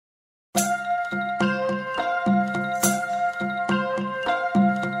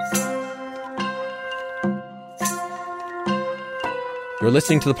You're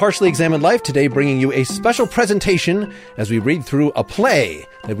listening to The Partially Examined Life, today bringing you a special presentation as we read through a play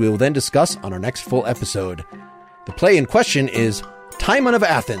that we will then discuss on our next full episode. The play in question is Timon of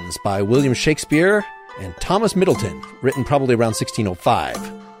Athens by William Shakespeare and Thomas Middleton, written probably around 1605.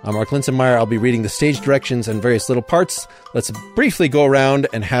 I'm Mark Linsenmeyer. I'll be reading the stage directions and various little parts. Let's briefly go around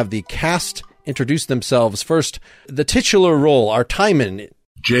and have the cast introduce themselves. First, the titular role, our Timon.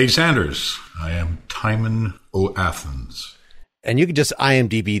 Jay Sanders. I am Timon o' Athens. And you can just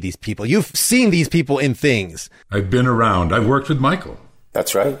IMDb these people. You've seen these people in things. I've been around. I've worked with Michael.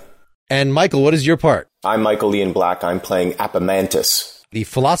 That's right. And Michael, what is your part? I'm Michael Ian Black. I'm playing Apomantus, the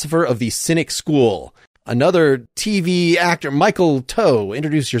philosopher of the Cynic School. Another TV actor, Michael Toe.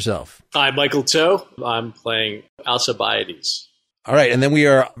 Introduce yourself. Hi, Michael Toe. I'm playing Alcibiades. All right, and then we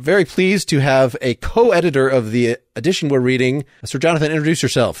are very pleased to have a co-editor of the edition we're reading. Sir Jonathan, introduce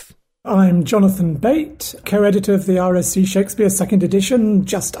yourself. I'm Jonathan Bate, co-editor of the RSC Shakespeare second edition,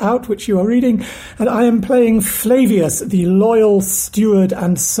 just out, which you are reading, and I am playing Flavius, the loyal steward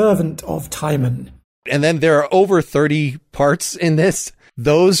and servant of Timon. And then there are over 30 parts in this.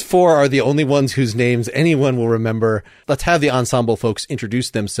 Those four are the only ones whose names anyone will remember. Let's have the ensemble folks introduce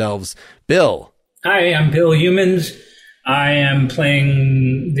themselves. Bill. Hi, I'm Bill Humans. I am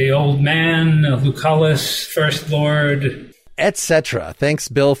playing the old man, Lucullus, First Lord, etc. Thanks,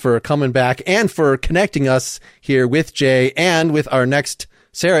 Bill, for coming back and for connecting us here with Jay and with our next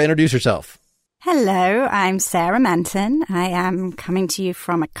Sarah. Introduce yourself. Hello, I'm Sarah Manton. I am coming to you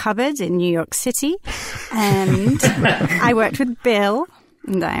from a cupboard in New York City, and I worked with Bill,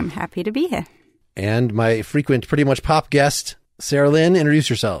 and I'm happy to be here. And my frequent, pretty much pop guest, Sarah Lynn. Introduce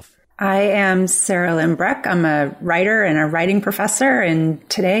yourself. I am Sarah Lynn Breck. I'm a writer and a writing professor, and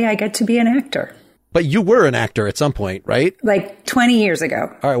today I get to be an actor. But you were an actor at some point, right? Like 20 years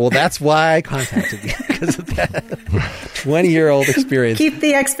ago. All right, well, that's why I contacted you, because of that 20-year-old experience. Keep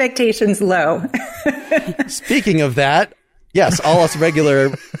the expectations low. Speaking of that, yes, all us regular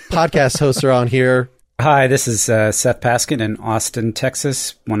podcast hosts are on here. Hi, this is Seth Paskin in Austin,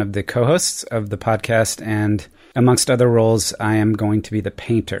 Texas, one of the co-hosts of the podcast, and amongst other roles, I am going to be the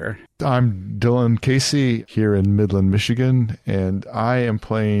painter. I'm Dylan Casey here in Midland, Michigan, and I am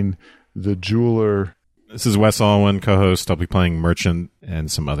playing the jeweler. This is Wes Alwyn, co-host. I'll be playing merchant and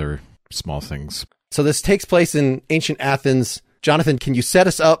some other small things. So this takes place in ancient Athens. Jonathan, can you set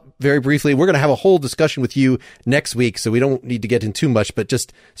us up very briefly? We're going to have a whole discussion with you next week, so we don't need to get in too much, but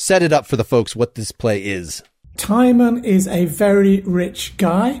just set it up for the folks what this play is. Timon is a very rich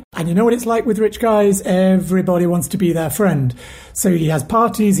guy, and you know what it's like with rich guys? Everybody wants to be their friend. So he has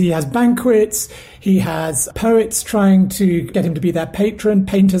parties, he has banquets, he has poets trying to get him to be their patron,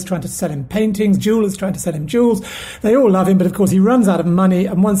 painters trying to sell him paintings, jewelers trying to sell him jewels. They all love him, but of course he runs out of money,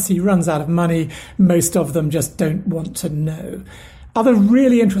 and once he runs out of money, most of them just don't want to know. Other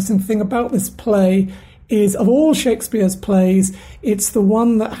really interesting thing about this play is, of all Shakespeare's plays, it's the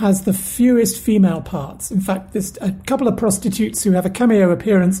one that has the fewest female parts. In fact, there's a couple of prostitutes who have a cameo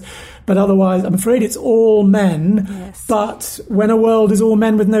appearance, but otherwise, I'm afraid it's all men. Yes. But when a world is all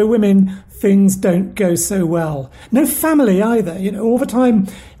men with no women, things don't go so well. No family either. You know, all the time,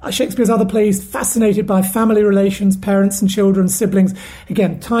 Shakespeare's other plays, fascinated by family relations, parents and children, siblings.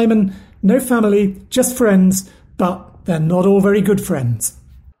 Again, Timon, no family, just friends, but they're not all very good friends.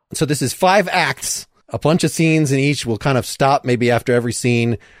 So this is 5 acts. A bunch of scenes in each. We'll kind of stop maybe after every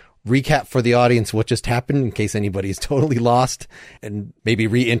scene, recap for the audience what just happened in case anybody's totally lost, and maybe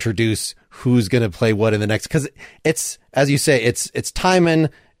reintroduce who's going to play what in the next. Because it's, as you say, it's Timon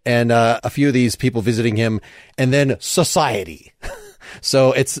and a few of these people visiting him, and then society.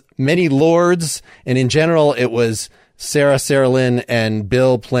 So it's many lords, and in general, it was Sarah Lynn and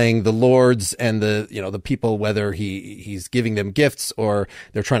Bill playing the lords and the people, whether he's giving them gifts or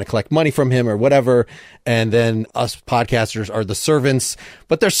they're trying to collect money from him or whatever. And then us podcasters are the servants,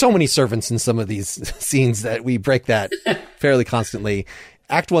 but there's so many servants in some of these scenes that we break that fairly constantly.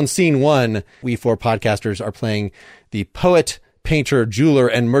 Act 1, Scene 1, we 4 podcasters are playing the poet, painter, jeweler,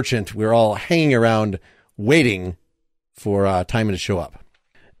 and merchant. We're all hanging around waiting for Timon to show up.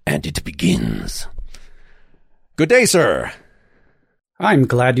 And it begins. Good day, sir. I'm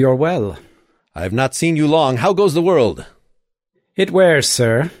glad you're well. I have not seen you long. How goes the world? It wears,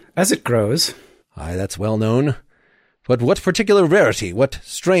 sir, as it grows. Aye, that's well known. But what particular rarity, what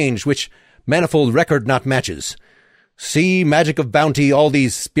strange, which manifold record not matches? See, magic of bounty, all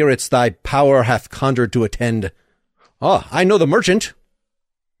these spirits thy power hath conjured to attend. Ah, I know the merchant.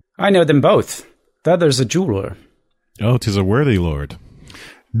 I know them both. The other's a jeweler. Oh, 'tis a worthy lord.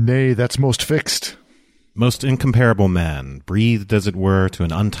 Nay, that's most fixed. Most incomparable man, breathed as it were to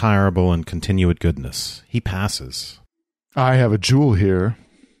an untirable and continuate goodness. He passes. I have a jewel here.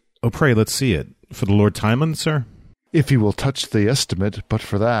 Oh, pray, let's see it. For the Lord Timon, sir? If he will touch the estimate, but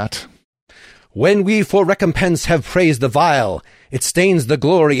for that. When we for recompense have praised the vile, it stains the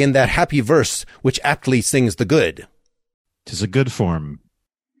glory in that happy verse which aptly sings the good. 'Tis a good form.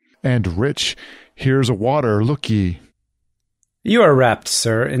 And rich, here's a water, look ye. You are wrapped,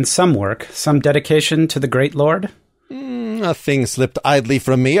 sir, in some work, some dedication to the great lord? A thing slipped idly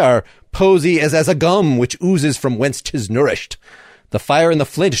from me. Our posy is as a gum which oozes from whence 'tis nourished. The fire in the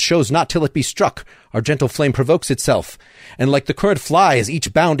flint shows not till it be struck. Our gentle flame provokes itself, and like the current flies,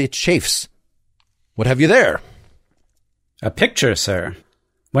 each bound it chafes. What have you there? A picture, sir.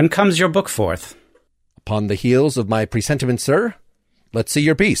 When comes your book forth? Upon the heels of my presentiment, sir. Let's see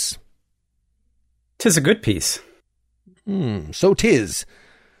your piece. 'Tis a good piece. So 'tis.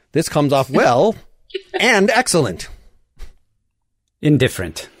 This comes off well and excellent.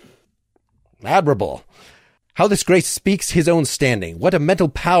 Indifferent. Admirable. How this grace speaks his own standing. What a mental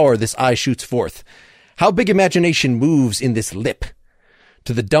power this eye shoots forth. How big imagination moves in this lip.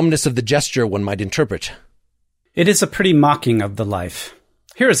 To the dumbness of the gesture one might interpret. It is a pretty mocking of the life.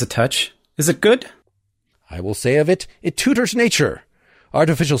 Here is a touch. Is it good? I will say of it, it tutors nature.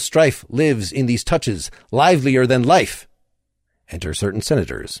 Artificial strife lives in these touches, livelier than life. Enter certain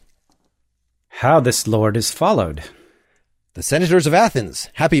senators. How this lord is followed. The senators of Athens,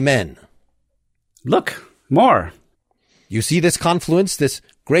 happy men. Look, more. You see this confluence, this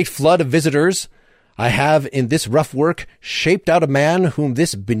great flood of visitors? I have in this rough work shaped out a man whom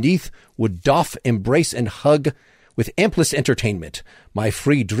this beneath would doff, embrace, and hug with amplest entertainment. My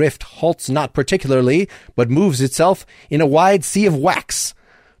free drift halts not particularly, but moves itself in a wide sea of wax.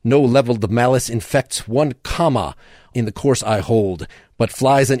 No levelled malice infects one comma in the course I hold, but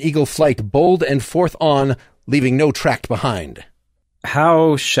flies an eagle flight bold and forth on, leaving no tract behind.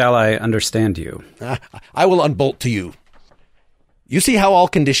 How shall I understand you? I will unbolt to you. You see how all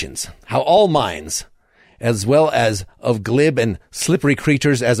conditions, how all minds, as well as of glib and slippery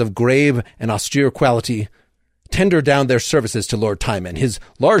creatures as of grave and austere quality, tender down their services to Lord Timon. His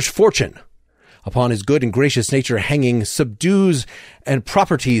large fortune, upon his good and gracious nature hanging, subdues and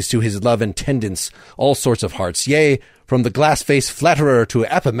properties to his love and tendance all sorts of hearts, yea, from the glass-faced flatterer to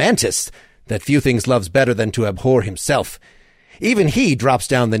Apamantis, that few things loves better than to abhor himself. Even he drops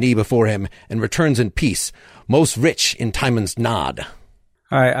down the knee before him and returns in peace, most rich in Timon's nod.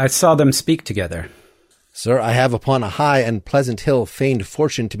 I saw them speak together. Sir, I have upon a high and pleasant hill feigned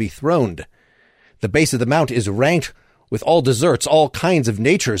fortune to be throned. The base of the mount is ranked with all deserts, all kinds of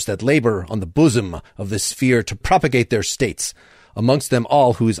natures that labor on the bosom of this sphere to propagate their states. Amongst them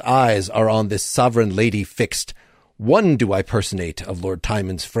all whose eyes are on this sovereign lady fixed, one do I personate of Lord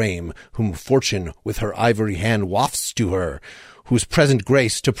Timon's frame, whom fortune with her ivory hand wafts to her, whose present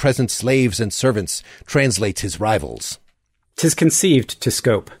grace to present slaves and servants translates his rivals. 'Tis conceived to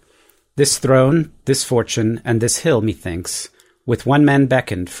scope. This throne, this fortune, and this hill, methinks, with one man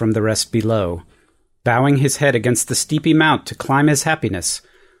beckoned from the rest below, bowing his head against the steepy mount to climb his happiness,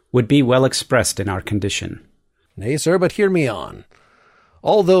 would be well expressed in our condition. Nay, sir, but hear me on.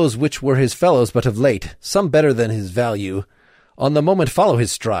 All those which were his fellows but of late, some better than his value, on the moment follow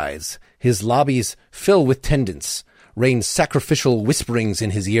his strides, his lobbies fill with tendance, rain sacrificial whisperings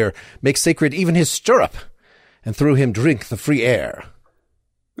in his ear, make sacred even his stirrup, and through him drink the free air.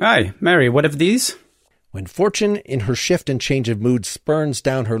 Aye, Mary, what of these? When fortune in her shift and change of mood spurns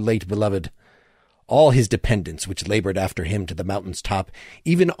down her late beloved, all his dependents which labored after him to the mountain's top,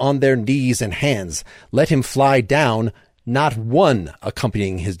 even on their knees and hands, let him fly down, not one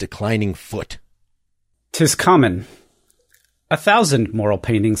accompanying his declining foot. 'Tis common. 1,000 moral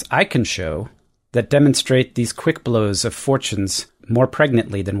paintings I can show that demonstrate these quick blows of fortunes more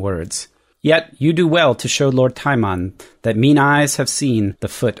pregnantly than words. Yet you do well to show Lord Timon that mean eyes have seen the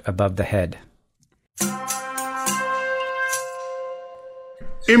foot above the head.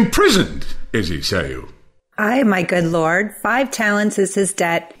 Imprisoned, is he, say you? Aye, my good lord, 5 talents is his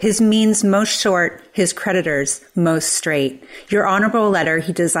debt, his means most short, his creditors most strait. Your honorable letter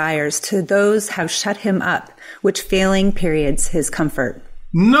he desires to those have shut him up, which failing periods his comfort.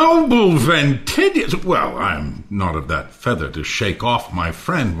 Noble Ventidius! Well, I am not of that feather to shake off my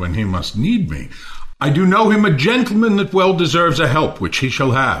friend when he must need me. I do know him a gentleman that well deserves a help which he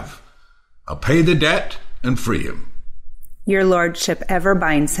shall have. I'll pay the debt and free him. Your lordship ever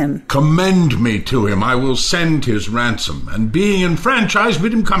binds him. Commend me to him. I will send his ransom, and being enfranchised,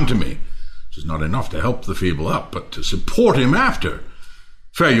 bid him come to me. 'Tis not enough to help the feeble up, but to support him after.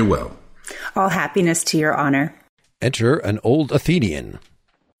 Fare you well. All happiness to your honor. Enter an old Athenian.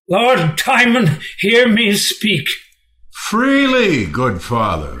 Lord Timon, hear me speak. Freely, good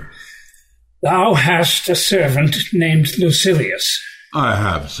father. Thou hast a servant named Lucilius. I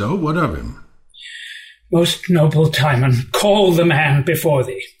have so. What of him? Most noble Timon, call the man before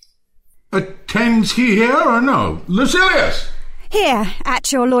thee. Attends he here or no? Lucilius! Here,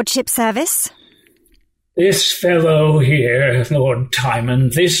 at your lordship's service. This fellow here, Lord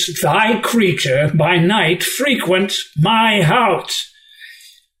Timon, this thy creature, by night frequents my house.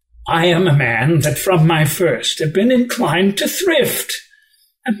 I am a man that from my first have been inclined to thrift,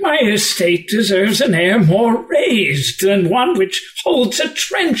 and my estate deserves an air more raised than one which holds a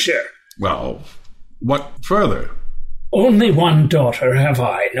trencher. Well, what further? Only one daughter have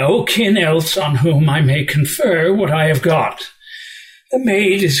I, no kin else on whom I may confer what I have got. The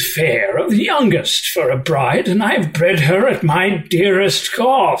maid is fair, of the youngest for a bride, and I have bred her at my dearest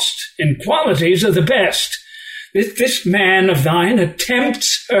cost, in qualities of the best. This man of thine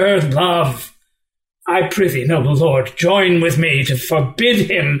attempts her love. I prithee, noble lord, join with me to forbid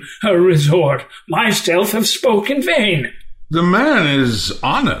him her resort. Myself have spoke in vain. The man is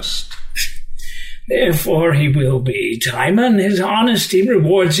honest. Therefore he will be, Timon. His honesty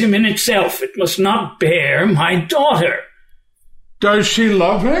rewards him in itself. It must not bear my daughter. Does she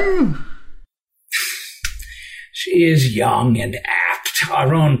love him? She is young and apt.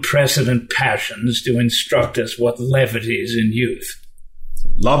 Our own precedent passions do instruct us what levities in youth.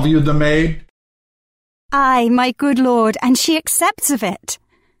 Love you the maid? Aye, my good lord, and she accepts of it.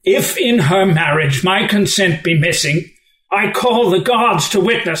 If in her marriage my consent be missing, I call the gods to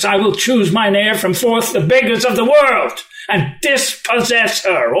witness I will choose mine heir from forth the beggars of the world, and dispossess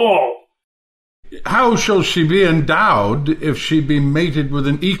her all. How shall she be endowed if she be mated with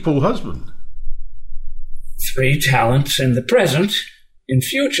an equal husband? 3 talents in the present, in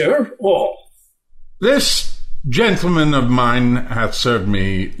future all. This gentleman of mine hath served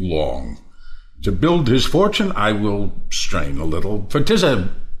me long. To build his fortune I will strain a little, for 'tis a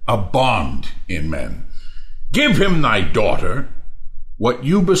bond in men. Give him thy daughter. What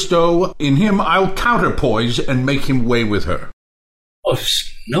you bestow in him I'll counterpoise and make him weigh with her. Oh,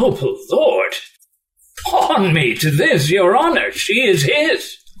 noble lord, pawn me to this, your honour. She is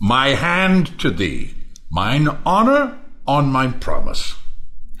his. My hand to thee, mine honour on my promise.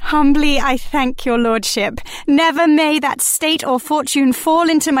 Humbly I thank your lordship. Never may that state or fortune fall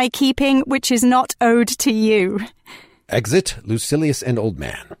into my keeping which is not owed to you. Exit Lucilius and Old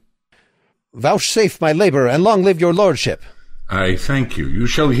Man. Vouchsafe my labour, and long live your lordship. I thank you. You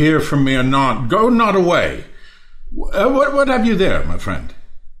shall hear from me anon. Go not away. What have you there, my friend?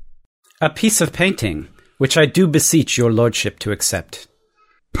 A piece of painting, which I do beseech your lordship to accept.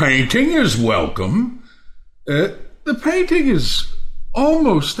 Painting is welcome. The painting is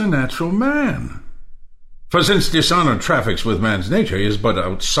almost a natural man. For since dishonour traffics with man's nature, he is but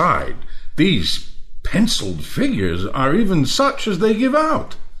outside. These penciled figures are even such as they give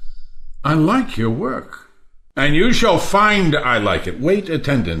out. I like your work, and you shall find I like it. Wait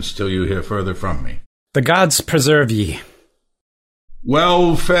attendance till you hear further from me. The gods preserve ye.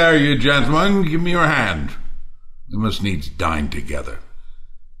 Well fare you, gentlemen. Give me your hand. We must needs dine together.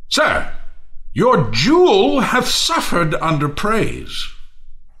 Sir, your jewel hath suffered under praise.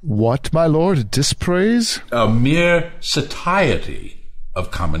 What, my lord, dispraise? A mere satiety of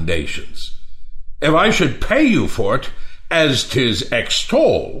commendations. If I should pay you for it, as 'tis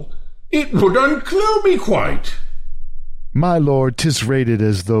extol, it would unclue me quite. My lord, 'tis rated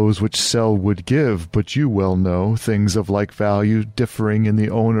as those which sell would give, but you well know things of like value differing in the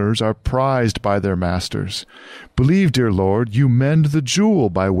owners are prized by their masters. Believe, dear lord, you mend the jewel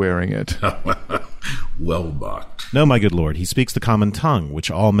by wearing it. Well mocked. No, my good lord, he speaks the common tongue,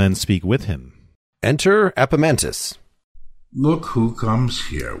 which all men speak with him. Enter Epamantis. Look who comes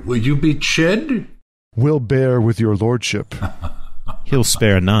here. Will you be chid? Will bear with your lordship. He'll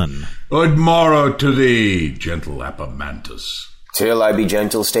spare none. Good morrow to thee, gentle Epamantis. Till I be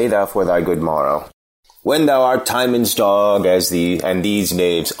gentle, stay thou for thy good morrow. When thou art Timon's dog, as thee, and these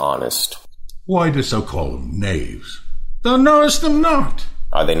knaves honest. Why dost thou call them knaves? Thou knowest them not.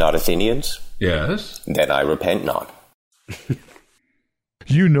 Are they not Athenians? Yes. Then I repent not.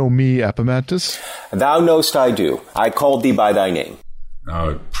 You know me, Epamantis? Thou knowst I do. I called thee by thy name. Thou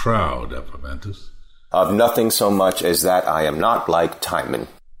art proud, Epamantis. Of nothing so much as that I am not like Timon.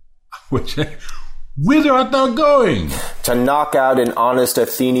 Whither art thou going? To knock out an honest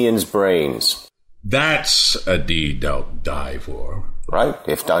Athenian's brains. That's a deed thou'lt die for. Right,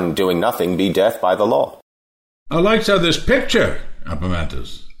 if done doing nothing, be death by the law. I like this picture,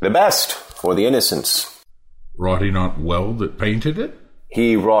 Epamantis. The best, for the innocents. Wrought he not well that painted it?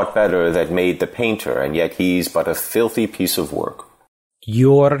 He wrought better that made the painter, and yet he's but a filthy piece of work.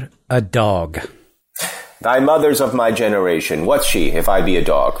 You're a dog. Thy mother's of my generation. What's she, if I be a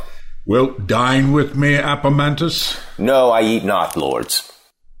dog? Wilt dine with me, Apemantus? No, I eat not, lords.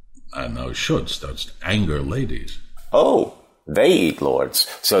 And thou shouldst anger ladies. Oh, they eat, lords,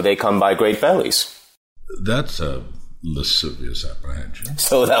 so they come by great bellies. That's a lascivious apprehension.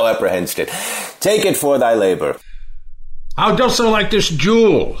 So thou apprehendst it. Take it for thy labour. How dost thou like this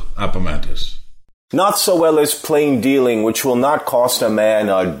jewel, Apemantus? Not so well as plain dealing, which will not cost a man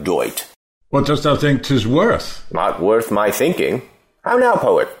a doit. What dost thou think 'tis worth? Not worth my thinking. How now,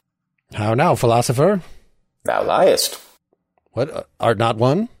 poet? How now, philosopher? Thou liest. What, art not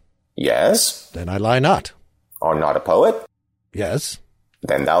one? Yes. Then I lie not. Art not a poet? Yes.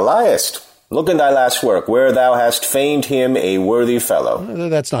 Then thou liest. Look in thy last work, where thou hast feigned him a worthy fellow.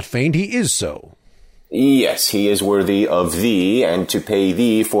 That's not feigned, he is so. Yes, he is worthy of thee, and to pay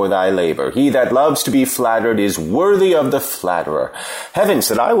thee for thy labour. He that loves to be flattered is worthy of the flatterer. Heavens,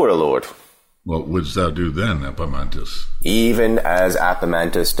 that I were a lord. What wouldst thou do then, Apemantus? Even as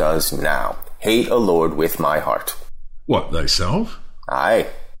Apemantus does now. Hate a lord with my heart. What, thyself? Aye.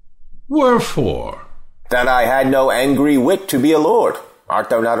 Wherefore? That I had no angry wit to be a lord. Art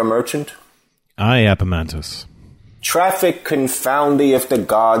thou not a merchant? Aye, Apemantus. Traffic confound thee if the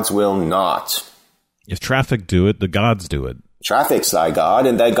gods will not. If traffic do it, the gods do it. Traffic's thy god,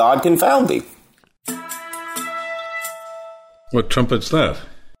 and thy god confound thee. What trumpet's that?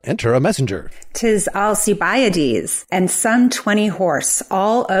 Enter a messenger. 'Tis Alcibiades, and some 20 horse,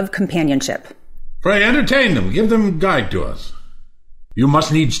 all of companionship. Pray entertain them, give them guide to us. You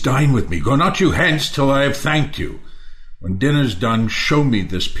must needs dine with me. Go not you hence till I have thanked you. When dinner's done, show me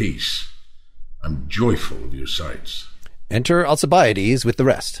this piece. I'm joyful of your sights. Enter Alcibiades with the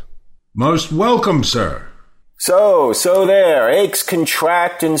rest. Most welcome, sir. So there, aches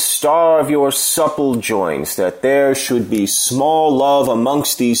contract and starve your supple joints, that there should be small love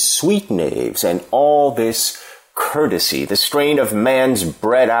amongst these sweet knaves, and all this courtesy, the strain of man's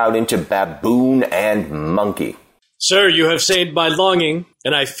bred out into baboon and monkey. Sir, you have saved my longing,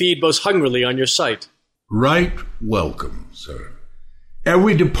 and I feed most hungrily on your sight. Right welcome, sir. Ere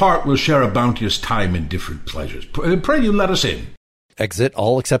we depart, we'll share a bounteous time in different pleasures. Pray you let us in. Exit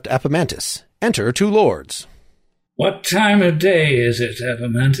all except Apemantus. Enter 2 lords. What time of day is it,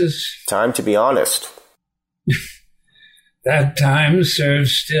 Apemantus? Time to be honest. That time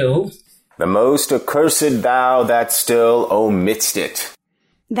serves still. The most accursed thou that still omitst it.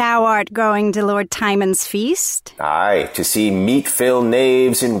 Thou art going to Lord Timon's feast? Aye, to see meat fill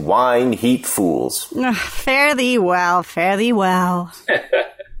knaves and wine heat fools. Fare thee well, fare thee well.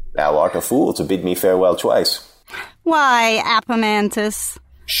 Thou art a fool to bid me farewell twice. Why, Apemantus?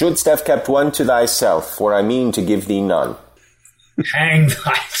 Shouldst have kept one to thyself, for I mean to give thee none. Hang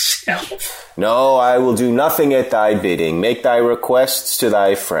thyself. No, I will do nothing at thy bidding. Make thy requests to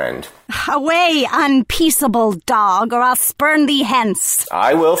thy friend. Away, unpeaceable dog, or I'll spurn thee hence.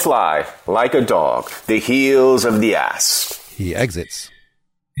 I will fly, like a dog, the heels of the ass. He exits.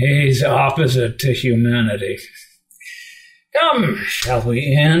 He's opposite to humanity. Come, shall we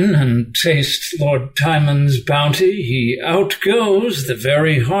in and taste Lord Timon's bounty? He outgoes the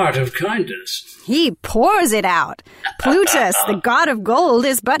very heart of kindness. He pours it out. Plutus, the god of gold,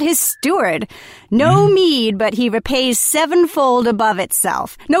 is but his steward. No meed, but he repays 7-fold above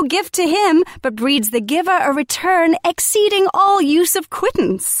itself. No gift to him, but breeds the giver a return exceeding all use of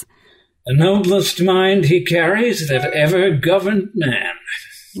quittance. The noblest mind he carries that ever governed man.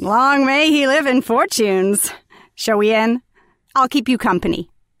 Long may he live in fortunes. Shall we in? I'll keep you company.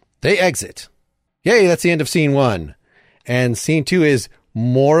 They exit. Yay, that's the end of scene 1. And scene 2 is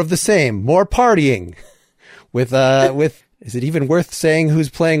more of the same, more partying. With is it even worth saying who's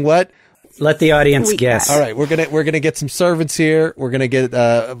playing what? Let the audience guess. All right, we're gonna get some servants here. We're gonna get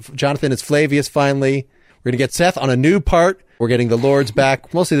Jonathan as Flavius finally. We're gonna get Seth on a new part. We're getting the lords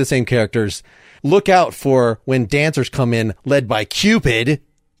back, mostly the same characters. Look out for when dancers come in, led by Cupid.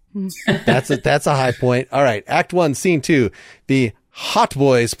 That's a high point. All right, Act 1, Scene 2. The hot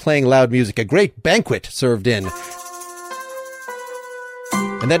boys playing loud music. A great banquet served in.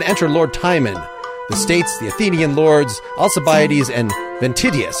 And then enter Lord Timon. The states, the Athenian lords, Alcibiades, and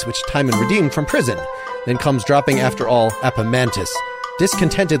Ventidius, which Timon redeemed from prison. Then comes dropping after all Apemantus,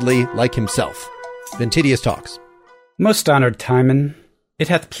 discontentedly like himself. Ventidius talks. Most honored Timon, it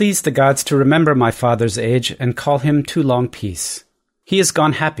hath pleased the gods to remember my father's age and call him to long peace. He is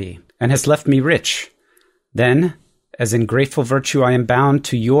gone happy, and has left me rich. Then, as in grateful virtue I am bound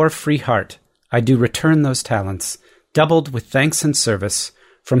to your free heart, I do return those talents, doubled with thanks and service,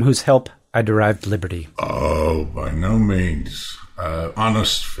 from whose help I derived liberty. Oh, by no means.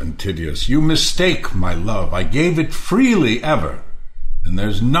 Honest Ventidius, you mistake my love. I gave it freely ever, and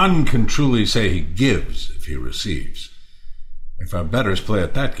there's none can truly say he gives if he receives. If our betters play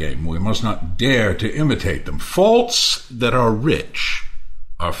at that game, we must not dare to imitate them. Faults that are rich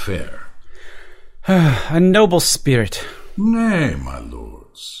are fair. A noble spirit. Nay, my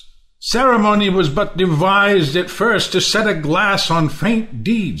lords. Ceremony was but devised at first to set a glass on faint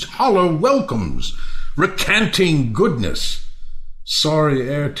deeds, hollow welcomes, recanting goodness. Sorry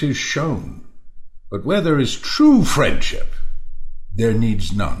ere 'tis shown. But where there is true friendship, there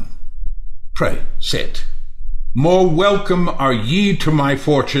needs none. Pray, sit. More welcome are ye to my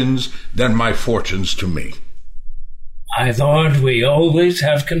fortunes than my fortunes to me. My lord, we always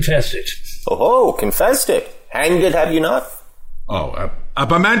have confessed it. Oh, confessed it. Hanged it, have you not? Oh,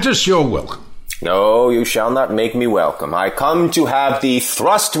 Epamantis, you're welcome. No, you shall not make me welcome. I come to have thee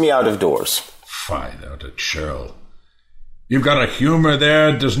thrust me out of doors. Fie, thou a churl. You've got a humor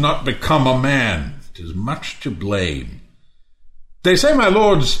there does not become a man. 'Tis much to blame. They say, my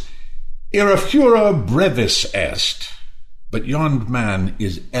lords, ira fura brevis est, but yond man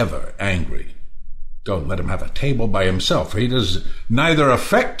is ever angry. Go, let him have a table by himself, for he does neither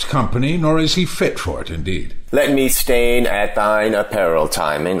affect company, nor is he fit for it, indeed. Let me stain at thine apparel,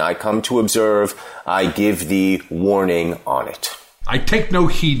 Timon. I come to observe, I give thee warning on it. I take no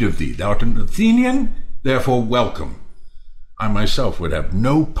heed of thee. Thou art an Athenian, therefore welcome. I myself would have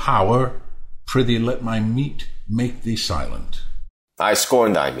no power. Prithee, let my meat make thee silent. I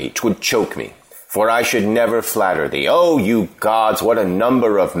scorn thy meat, 'twould choke me, for I should never flatter thee. Oh, you gods, what a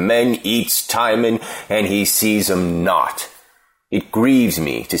number of men eats Timon, and he sees 'em not. It grieves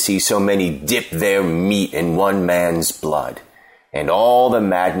me to see so many dip their meat in one man's blood, and all the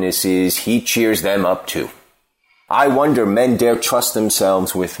madness is he cheers them up too. I wonder men dare trust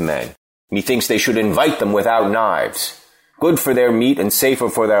themselves with men. Methinks they should invite them without knives. Good for their meat and safer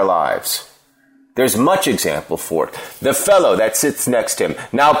for their lives. There's much example for it. The fellow that sits next him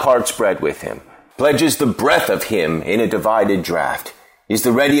now parts bread with him, pledges the breath of him in a divided draught, is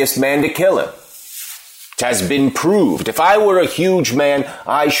the readiest man to kill him. 'T'has been proved. If I were a huge man,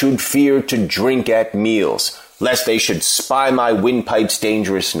 I should fear to drink at meals, lest they should spy my windpipe's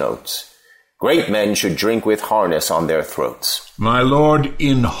dangerous notes. Great men should drink with harness on their throats. My lord,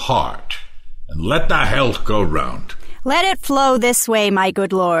 in heart, and let the health go round. Let it flow this way, my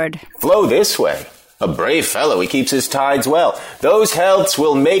good lord. Flow this way? A brave fellow, he keeps his tides well. Those healths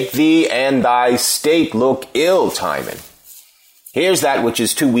will make thee and thy state look ill, Timon. Here's that which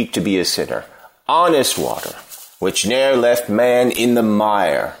is too weak to be a sinner. Honest water, which ne'er left man in the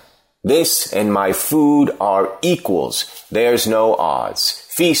mire. This and my food are equals, there's no odds.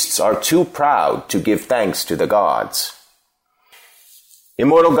 Feasts are too proud to give thanks to the gods.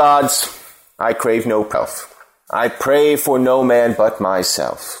 Immortal gods, I crave no pelf. I pray for no man but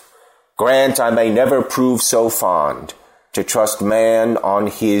myself. Grant I may never prove so fond to trust man on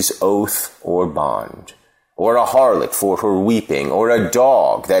his oath or bond, or a harlot for her weeping, or a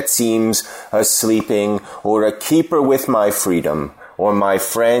dog that seems a-sleeping, or a keeper with my freedom, or my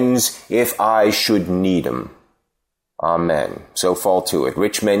friends if I should need 'em. Amen. So fall to it.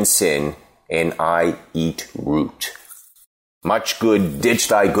 Rich men sin, and I eat root. Much good ditch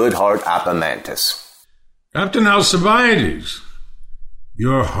thy good heart, Epamantis. Captain Alcibiades,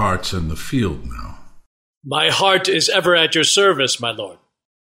 your heart's in the field now. My heart is ever at your service, my lord.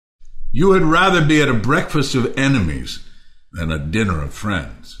 You had rather be at a breakfast of enemies than a dinner of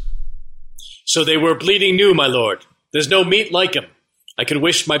friends. So they were bleeding new, my lord. There's no meat like him. I could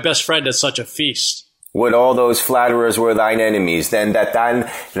wish my best friend at such a feast. Would all those flatterers were thine enemies, then that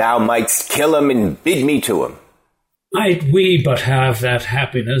thou mightst kill 'em and bid me to 'em. Might we but have that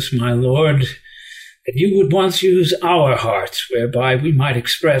happiness, my lord, that you would once use our hearts, whereby we might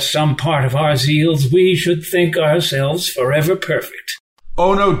express some part of our zeals, we should think ourselves forever perfect.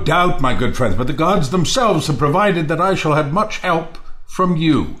 Oh, no doubt, my good friends, but the gods themselves have provided that I shall have much help from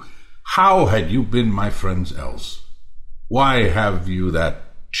you. How had you been my friends else? Why have you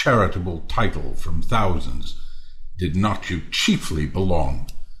that charitable title from thousands? Did not you chiefly belong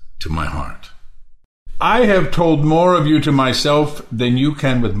to my heart? I have told more of you to myself than you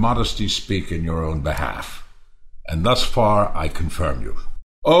can with modesty speak in your own behalf, and thus far I confirm you.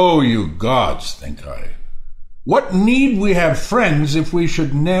 Oh, you gods, think I, what need we have friends if we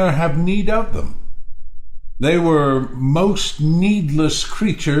should ne'er have need of them? They were most needless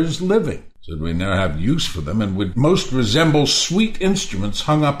creatures living, should we ne'er have use for them, and would most resemble sweet instruments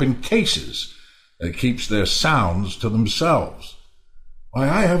hung up in cases that keeps their sounds to themselves. Why,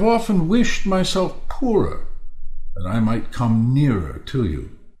 I have often wished myself poorer, that I might come nearer to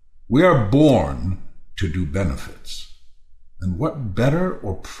you. We are born to do benefits, and what better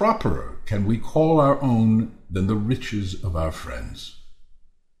or properer can we call our own than the riches of our friends?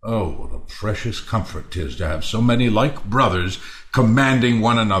 Oh, what a precious comfort 'tis to have so many like brothers commanding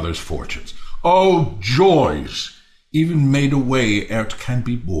one another's fortunes. Oh, joys, even made away ere't can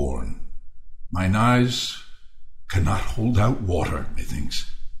be borne. Mine eyes cannot hold out water,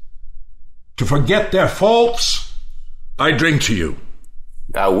 methinks. To forget their faults, I drink to you.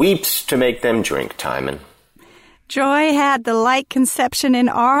 Thou weepst to make them drink, Timon. Joy had the like conception in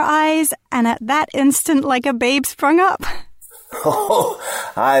our eyes, and at that instant like a babe sprung up. Oh,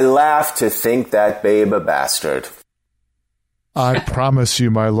 I laugh to think that babe a bastard. I promise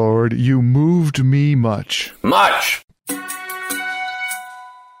you, my lord, you moved me much. Much!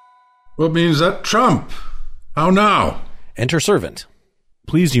 What means that trump? How now? Enter servant.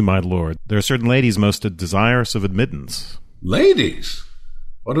 Please you, my lord, there are certain ladies most desirous of admittance. Ladies?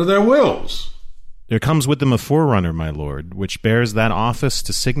 What are their wills? There comes with them a forerunner, my lord, which bears that office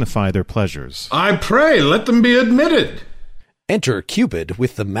to signify their pleasures. I pray, let them be admitted. Enter Cupid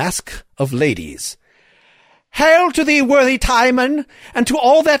with the mask of ladies. Hail to thee, worthy Timon, and to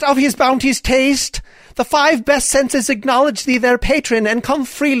all that of his bounties taste. The 5 best senses acknowledge thee their patron, and come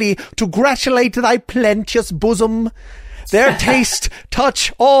freely to gratulate thy plenteous bosom. Their taste,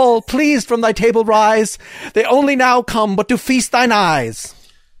 touch, all pleased from thy table rise. They only now come but to feast thine eyes.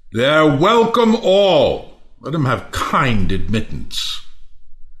 They're welcome all. Let them have kind admittance.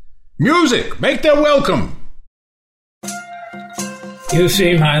 Music, make their welcome. You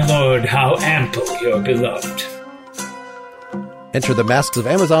see, my lord, how ample your beloved. Enter the masks of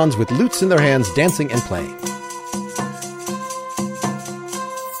Amazons with lutes in their hands, dancing and playing.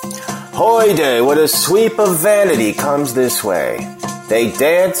 Hoy day, what a sweep of vanity comes this way. They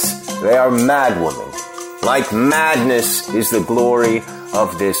dance, they are mad women. Like madness is the glory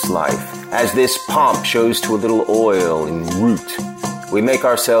of this life, as this pomp shows to a little oil in root. We make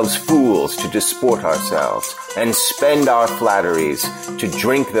ourselves fools to disport ourselves, and spend our flatteries to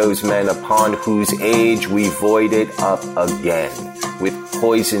drink those men upon whose age we void it up again, with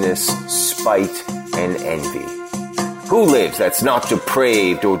poisonous spite and envy. Who lives that's not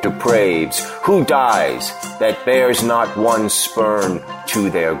depraved or depraves? Who dies that bears not one spurn to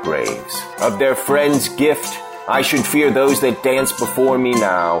their graves? Of their friend's gift, I should fear those that dance before me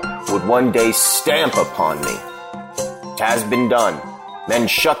now would one day stamp upon me. 'T'has been done. Men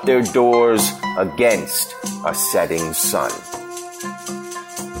shut their doors against a setting sun.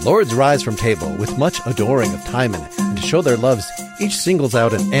 The lords rise from table with much adoring of Timon, and to show their loves, each singles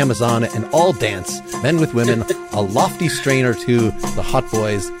out an Amazon, and all dance, men with women, a lofty strain or two, the hot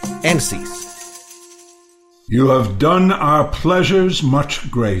boys, and cease. You have done our pleasures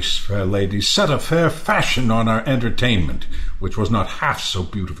much grace, fair ladies, set a fair fashion on our entertainment, which was not half so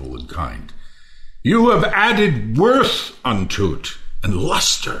beautiful and kind. You have added worth unto it, and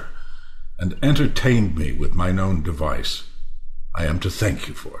luster, and entertained me with mine own device. I am to thank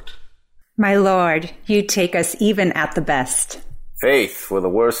you for it. My lord, you take us even at the best. Faith, for the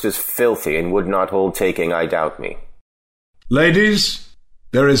worst is filthy, and would not hold taking, I doubt me. Ladies,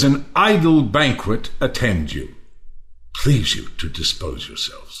 there is an idle banquet attend you. Please you to dispose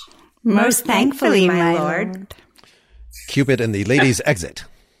yourselves. Most thankfully, my lord. Cupid and the ladies exit.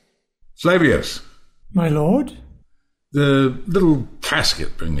 Flavius. My lord? The little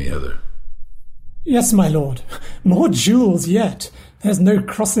casket, bring me hither. Yes, my lord. More jewels yet. There's no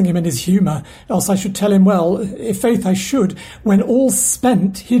crossing him in his humour, else I should tell him well, if faith I should, when all's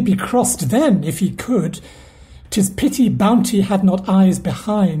spent, he'd be crossed then, if he could. 'Tis pity bounty had not eyes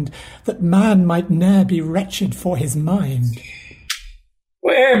behind, that man might ne'er be wretched for his mind.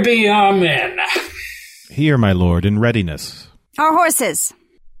 Where be our men? Here, my lord, in readiness. Our horses.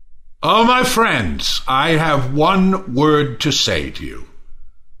 Oh, my friends, I have one word to say to you.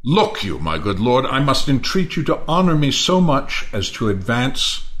 Look you, my good lord, I must entreat you to honor me so much as to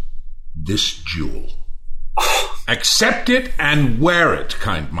advance this jewel. Accept it and wear it,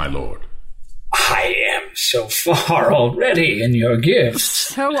 kind my lord. I am so far already in your gifts.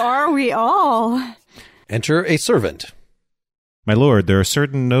 So are we all. Enter a servant. My lord, there are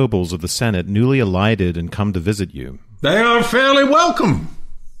certain nobles of the Senate newly alighted and come to visit you. They are fairly welcome.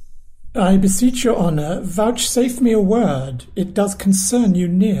 I beseech your honour, vouchsafe me a word. It does concern you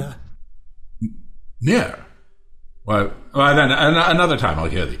near. Near? Why then, another time I'll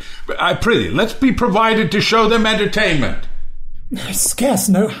hear thee. But I prithee, let's be provided to show them entertainment. I scarce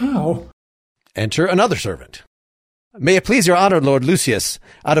know how. Enter another servant. May it please your honour, Lord Lucius,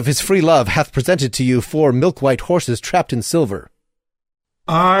 out of his free love, hath presented to you 4 milk-white horses trapped in silver.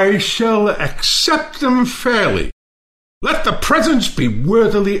 I shall accept them fairly. Let the presents be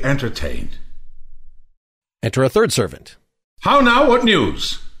worthily entertained. Enter a third servant. How now, what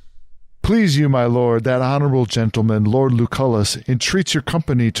news? Please you, my lord, that honorable gentleman, Lord Lucullus, entreats your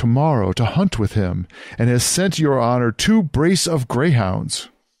company tomorrow to hunt with him, and has sent your honor 2 brace of greyhounds.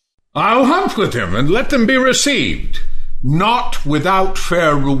 I'll hunt with him, and let them be received, not without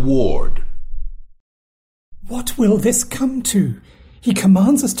fair reward. What will this come to? He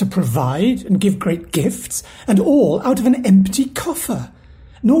commands us to provide and give great gifts, and all out of an empty coffer.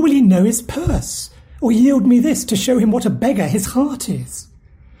 Nor will he know his purse, or yield me this to show him what a beggar his heart is.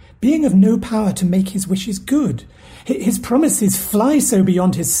 Being of no power to make his wishes good, his promises fly so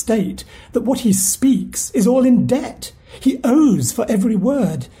beyond his state that what he speaks is all in debt. He owes for every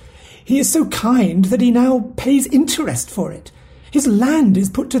word. He is so kind that he now pays interest for it. His land is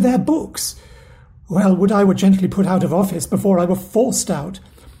put to their books. Well, would I were gently put out of office before I were forced out.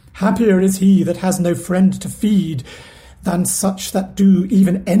 Happier is he that has no friend to feed, than such that do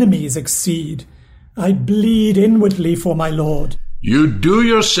even enemies exceed. I bleed inwardly for my lord. You do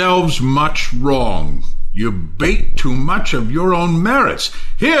yourselves much wrong. You bate too much of your own merits.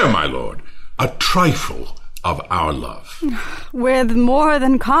 Here, my lord, a trifle of our love. With more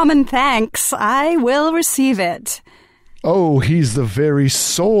than common thanks, I will receive it. Oh, he's the very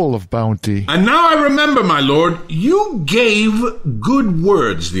soul of bounty. And now I remember, my lord, you gave good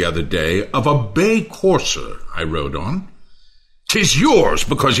words the other day of a bay courser I rode on. 'Tis yours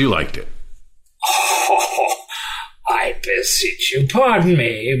because you liked it. Oh, I beseech you, pardon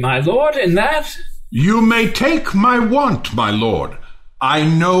me, my lord, in that. You may take my want, my lord. I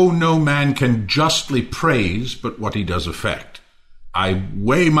know no man can justly praise but what he does affect. I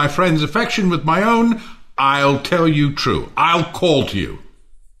weigh my friend's affection with my own. I'll tell you true. I'll call to you.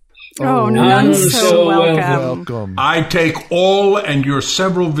 Oh, none so welcome. I take all and your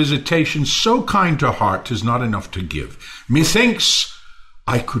several visitations so kind to heart 'tis not enough to give. Methinks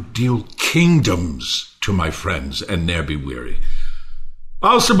I could deal kingdoms to my friends and ne'er be weary.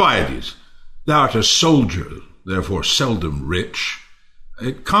 Alcibiades, thou art a soldier, therefore seldom rich.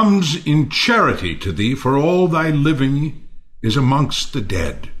 It comes in charity to thee, for all thy living is amongst the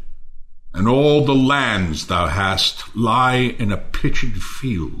dead, and all the lands thou hast lie in a pitched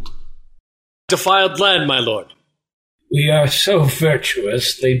field. Defiled land, my lord. We are so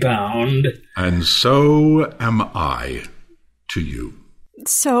virtuously bound. And so am I to you.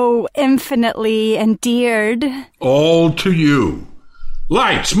 So infinitely endeared. All to you.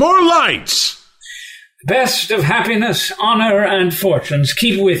 Lights, more lights! Best of happiness, honor, and fortunes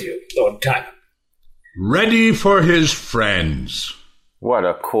keep with you, Lord Timon. Ready for his friends. What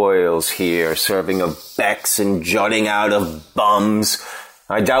a coil's here, serving of becks and jutting out of bums.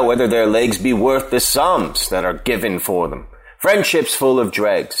 I doubt whether their legs be worth the sums that are given for them. Friendship's full of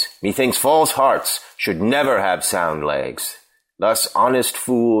dregs. Methinks false hearts should never have sound legs. Thus honest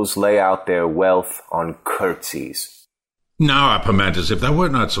fools lay out their wealth on curtsies. Now, Epaminondas, if thou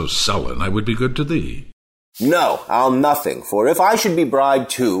wert not so sullen, I would be good to thee. No, I'll nothing, for if I should be bribed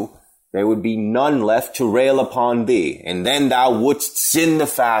too, there would be none left to rail upon thee, and then thou wouldst sin the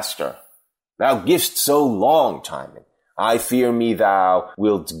faster. Thou givest so long, Timon. I fear me thou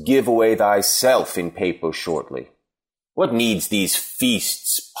wilt give away thyself in paper shortly. What needs these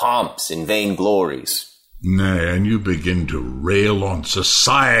feasts, pomps, and vain glories? Nay, and you begin to rail on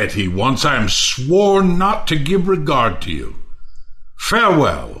society once I am sworn not to give regard to you.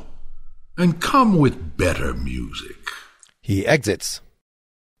 Farewell, and come with better music. He exits.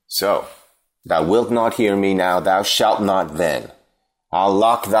 So, thou wilt not hear me now, thou shalt not then. I'll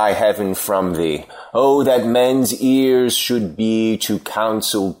lock thy heaven from thee. Oh, that men's ears should be to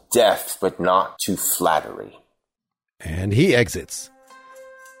counsel death, but not to flattery. And he exits.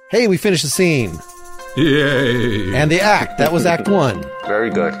 Hey, we finished the scene. Yay! And the act. That was Act 1. Very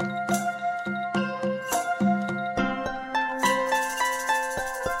good.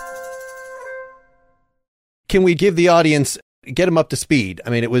 Can we give the audience, get them up to speed? I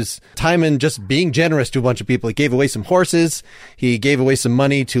mean, it was Timon just being generous to a bunch of people. He gave away some horses. He gave away some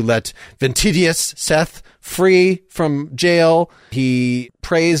money to let Ventidius, Seth, free from jail. He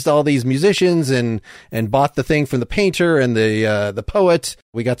praised all these musicians and bought the thing from the painter and the poet.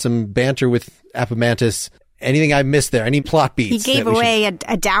 We got some banter with Epaminondas. Anything I missed there? Any plot beats? He gave away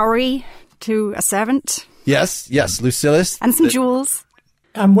a dowry to a servant. Yes, Lucillus. And some jewels.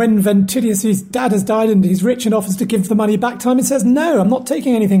 And when Ventidius' dad has died and he's rich and offers to give the money back, Timon says, no, I'm not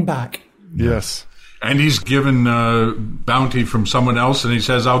taking anything back. Yes. And he's given bounty from someone else, and he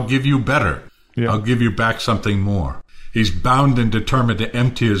says, I'll give you better. Yeah. I'll give you back something more. He's bound and determined to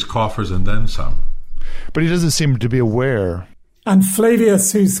empty his coffers and then some. But he doesn't seem to be aware. And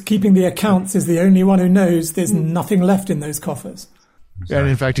Flavius, who's keeping the accounts, is the only one who knows there's nothing left in those coffers. Exactly. And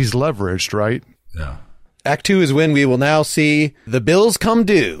in fact, he's leveraged, right? Yeah. Act 2 is when we will now see the bills come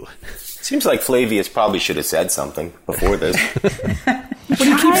due. Seems like Flavius probably should have said something before this. But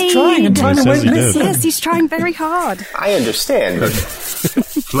he keeps trying and trying to won't listen. Yes, he's trying very hard. I understand, but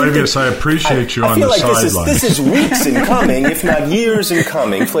Flavius, I appreciate you I on feel the like sideline. this is weeks in coming, if not years in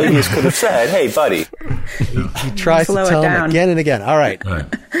coming. Flavius could have said, "Hey, buddy." He tries to Slow it tell him down. again and again. All right. Right.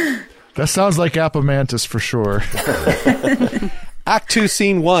 That sounds like Appomantus for sure. Act 2,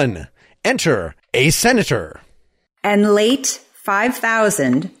 Scene 1. Enter a senator. And late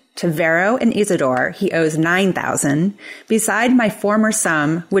 5,000 to Varro and Isidore, he owes 9,000, beside my former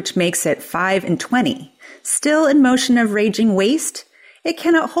sum, which makes it 5 and 20. Still in motion of raging waste? It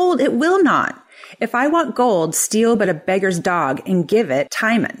cannot hold, it will not. If I want gold, steal but a beggar's dog and give it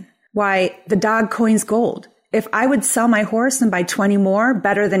Timon. Why, the dog coins gold. If I would sell my horse and buy 20 more,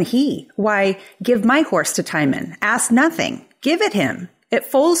 better than he. Why, give my horse to Timon. Ask nothing. Give it him. It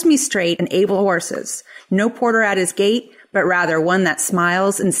foals me straight and able horses. No porter at his gate, but rather one that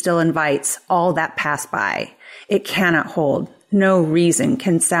smiles and still invites all that pass by. It cannot hold. No reason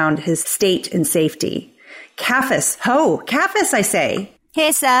can sound his state in safety. Caiaphas, ho! Caiaphas, I say!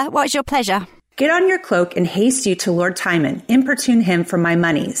 Here, sir, what's your pleasure? Get on your cloak and haste you to Lord Timon. Importune him for my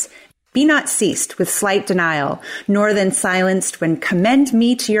moneys. Be not ceased with slight denial, nor then silenced when commend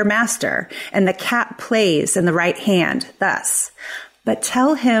me to your master, and the cap plays in the right hand, thus. But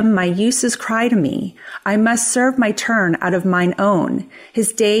tell him my uses cry to me. I must serve my turn out of mine own.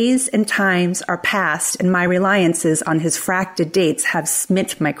 His days and times are past, and my reliances on his fracted dates have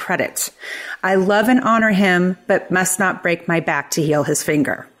smit my credit. I love and honor him, but must not break my back to heal his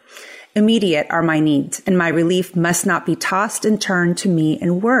finger. Immediate are my needs, and my relief must not be tossed and turned to me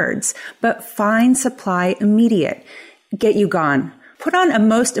in words, but find supply immediate. Get you gone. Put on a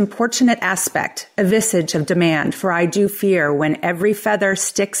most importunate aspect, a visage of demand, for I do fear when every feather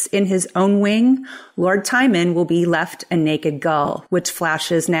sticks in his own wing, Lord Timon will be left a naked gull, which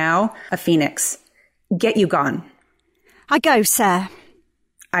flashes now a phoenix. Get you gone. I go, sir.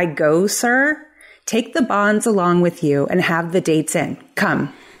 I go, sir? Take the bonds along with you and have the dates in.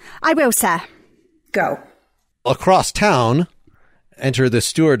 Come. I will, sir. Go. Across town, enter the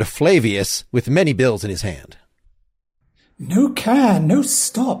steward Flavius with many bills in his hand. No care, no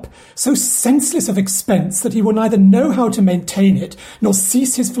stop, so senseless of expense that he will neither know how to maintain it, nor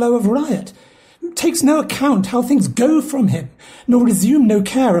cease his flow of riot. Takes no account how things go from him, nor resume no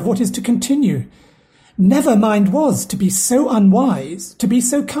care of what is to continue. Never mind was to be so unwise, to be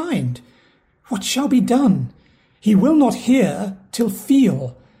so kind. What shall be done? He will not hear till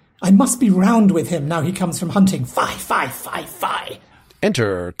feel. I must be round with him now he comes from hunting. Fie, fie, fie, fie.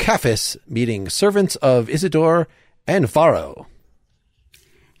 Enter Caiaphas meeting servants of Isidore and Varro.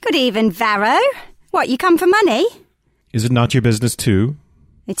 Good even, Varro. What, you come for money? Is it not your business too?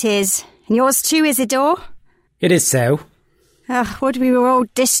 It is. And yours too, Isidore? It is so. Would we were all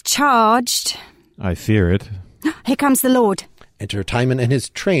discharged. I fear it. Here comes the Lord. Enter Timon and his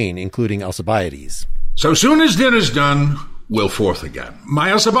train, including Alcibiades. So soon as dinner's done, we'll forth again.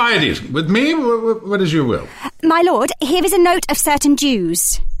 My Alcibiades, with me, what is your will? My lord, here is a note of certain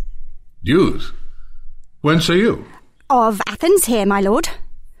Jews. Jews? Whence are you? Of Athens, here, my lord.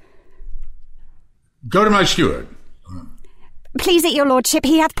 Go to my steward. Please it your lordship,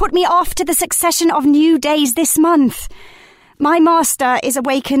 he hath put me off to the succession of new days this month. My master is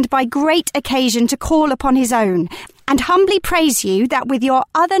awakened by great occasion to call upon his own, and humbly praise you that with your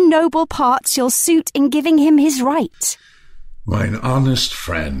other noble parts you'll suit in giving him his right. Mine honest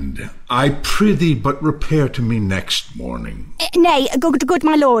friend, I prithee but repair to me next morning. Nay, good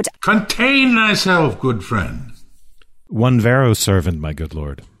my lord. Contain thyself, good friend. One Varro servant, my good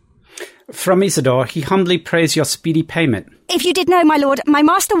lord. From Isidore, he humbly prays your speedy payment. If you did know, my lord, my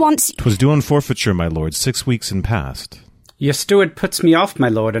master wants... 'Twas due on forfeiture, my lord, 6 weeks in past. Your steward puts me off, my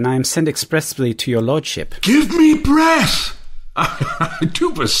lord, and I am sent expressly to your lordship. Give me breath! I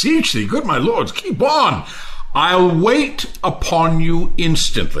do beseech thee, good my lords, keep on. I'll wait upon you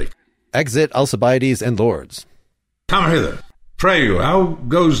instantly. Exit Alcibiades and lords. Come hither. Pray you, how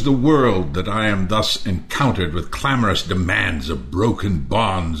goes the world that I am thus encountered with clamorous demands of broken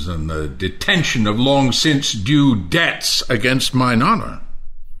bonds and the detention of long since due debts against mine honour?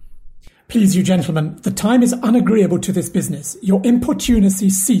 Please you, gentlemen, the time is unagreeable to this business. Your importunacy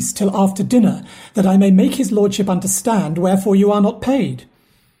cease till after dinner, that I may make his lordship understand wherefore you are not paid.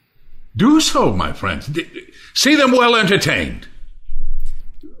 Do so, my friends. See them well entertained.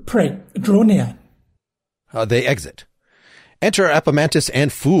 Pray, draw near. They exit. Enter Appomantus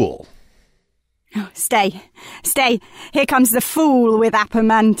and Fool. Oh, stay. Here comes the fool with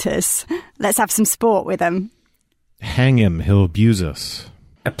Appomantus. Let's have some sport with him. Hang him, he'll abuse us.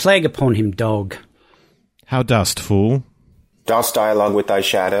 A plague upon him, dog. How dost, fool? Dost dialogue with thy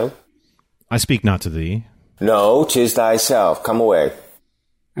shadow? I speak not to thee. No, 'tis thyself. Come away.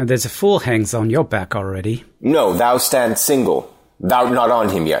 And there's a fool hangs on your back already. No, thou stand single. Thou'rt not on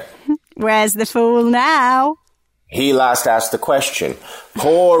him yet. Where's the fool now? He last asked the question.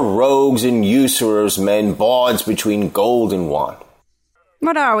 Poor rogues and usurers, men, bawds between gold and wine.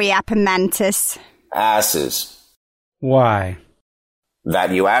 What are we, Apomantus? Asses. Why?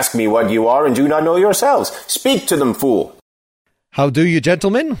 That you ask me what you are and do not know yourselves. Speak to them, fool. How do you,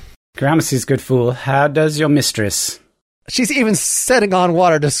 gentlemen? Gramercy's good fool. How does your mistress? She's even setting on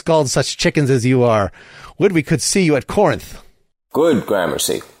water to scald such chickens as you are. Would we could see you at Corinth. Good,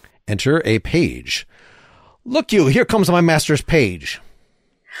 Gramercy. Enter a page. Look you, here comes my master's page.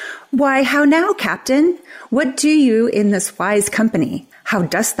 Why, how now, Captain? What do you in this wise company? How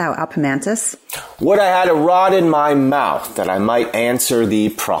dost thou, Apomantus? Would I had a rod in my mouth, that I might answer thee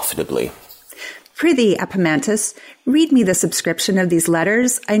profitably. Prithee, Apomantus, read me the subscription of these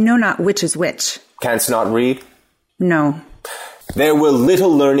letters. I know not which is which. Canst not read? No. There will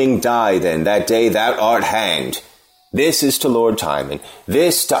little learning die, then, that day thou art hanged. This is to Lord Timon,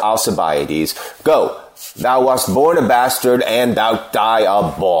 this to Alcibiades. Go, thou wast born a bastard, and thou die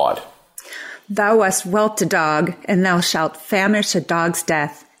a bawd. Thou wast whelped a dog, and thou shalt famish a dog's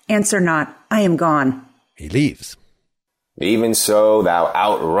death. Answer not, I am gone. He leaves. Even so thou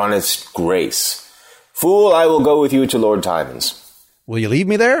outrunnest grace. Fool, I will go with you to Lord Timon's. Will you leave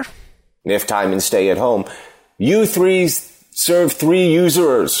me there? If Timon stay at home. You three serve 3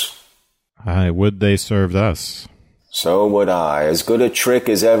 usurers. I would they served us. So would I. As good a trick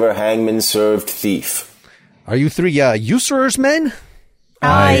as ever hangman served thief. Are you 3 usurers, men?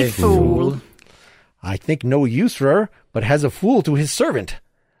 Aye, fool. I think no usurer, but has a fool to his servant.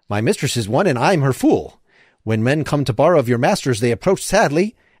 My mistress is one, and I'm her fool. When men come to borrow of your masters, they approach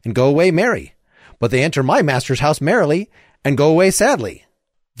sadly, and go away merry. But they enter my master's house merrily, and go away sadly.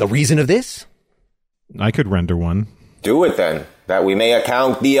 The reason of this? I could render one. Do it then, that we may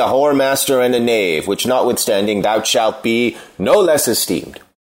account thee a whoremaster and a knave, which notwithstanding thou shalt be no less esteemed.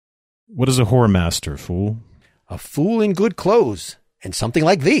 What is a whoremaster, fool? A fool in good clothes, and something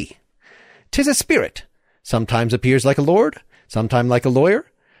like thee. 'Tis a spirit, sometimes appears like a lord, sometime like a lawyer,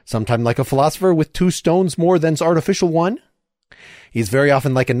 sometime like a philosopher with 2 stones more than's artificial one. He is very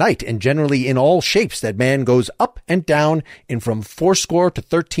often like a knight, and generally in all shapes that man goes up and down in from 80 to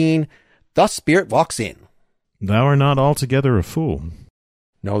 13, thus spirit walks in. Thou art not altogether a fool.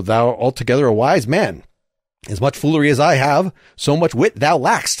 No, thou art altogether a wise man. As much foolery as I have, so much wit thou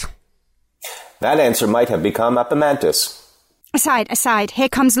lackst. That answer might have become Apomantus. Aside, here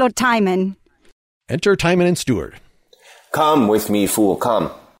comes Lord Timon. Enter Timon and steward. Come with me, fool,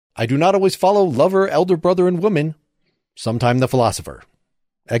 come. I do not always follow lover, elder brother, and woman. Sometime the philosopher.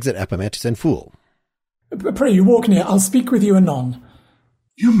 Exit Apomantus and fool. Pray you walk near, I'll speak with you anon.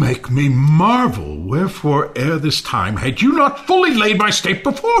 You make me marvel, wherefore ere this time had you not fully laid my state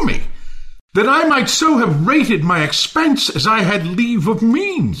before me, that I might so have rated my expense as I had leave of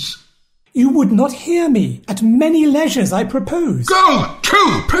means. You would not hear me. At many leisures I propose. Go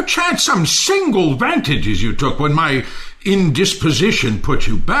to! Perchance some single vantages you took when my indisposition put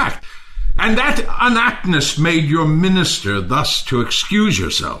you back, and that unaptness made your minister thus to excuse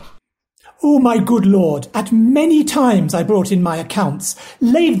yourself. Oh, my good lord, at many times I brought in my accounts,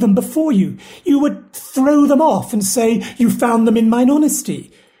 laid them before you. You would throw them off and say you found them in mine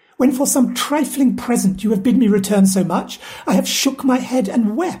honesty. When for some trifling present you have bid me return so much, I have shook my head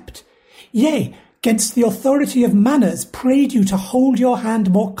and wept. Yea, 'gainst the authority of manners prayed you to hold your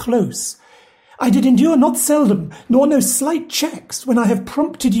hand more close. I did endure not seldom, nor no slight checks, when I have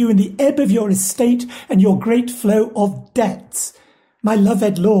prompted you in the ebb of your estate and your great flow of debts. My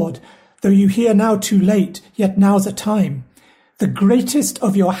loved lord, though you hear now too late, yet now's a time. The greatest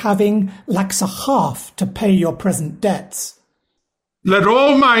of your having lacks a half to pay your present debts. Let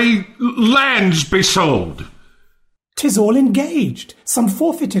all my lands be sold. 'Tis all engaged, some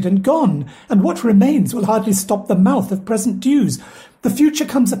forfeited and gone, and what remains will hardly stop the mouth of present dues. The future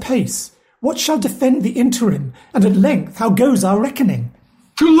comes apace. What shall defend the interim, and at length how goes our reckoning?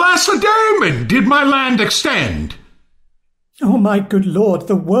 To Lacedaemon did my land extend. Oh, my good lord,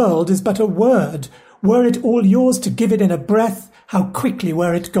 the world is but a word. Were it all yours to give it in a breath, how quickly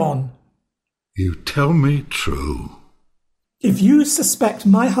were it gone. You tell me true. If you suspect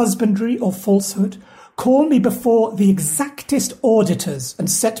my husbandry or falsehood, call me before the exactest auditors and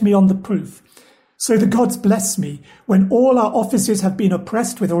set me on the proof. So the gods bless me, when all our offices have been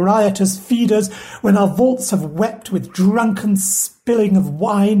oppressed with riotous feeders, when our vaults have wept with drunken spilling of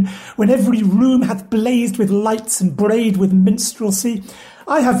wine, when every room hath blazed with lights and brayed with minstrelsy,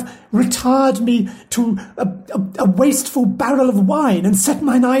 I have retired me to a wasteful barrel of wine and set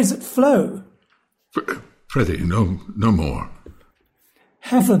mine eyes at flow. Prithee, no more.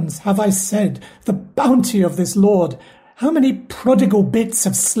 Heavens, have I said, the bounty of this lord. How many prodigal bits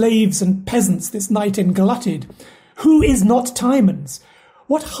of slaves and peasants this night englutted? Who is not Timon's?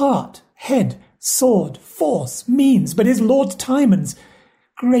 What heart, head, sword, force, means, but is Lord Timon's?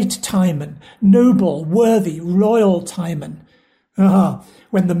 Great Timon, noble, worthy, royal Timon. Ah,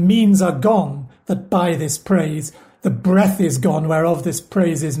 when the means are gone that buy this praise, the breath is gone whereof this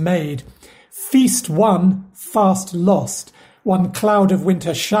praise is made. Feast won, fast lost. One cloud of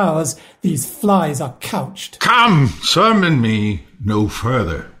winter showers, these flies are couched. Come, sermon me no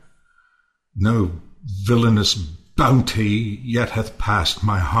further. No villainous bounty yet hath passed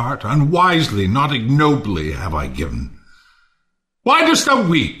my heart. Unwisely, not ignobly, have I given. Why dost thou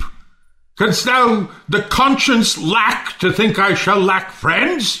weep? Canst thou the conscience lack to think I shall lack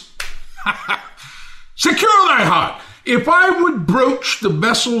friends? Secure thy heart. If I would broach the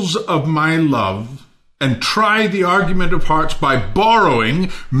vessels of my love and try the argument of hearts by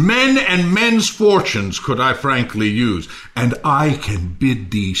borrowing, men and men's fortunes could I frankly use, and I can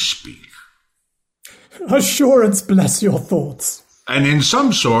bid thee speak. Assurance bless your thoughts. And in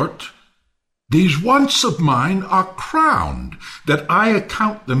some sort, these wants of mine are crowned, that I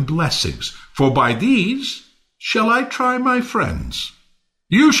account them blessings, for by these shall I try my friends.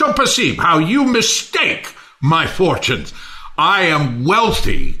 You shall perceive how you mistake my fortunes. I am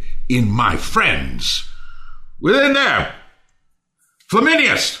wealthy in my friends. Within there,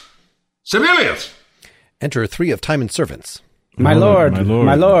 Flaminius, Sevilius. Enter 3 of Timon's servants. My lord,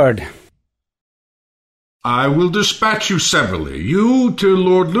 my lord. I will dispatch you severally. You to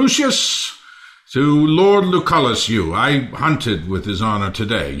Lord Lucius, to Lord Lucullus you. I hunted with his honor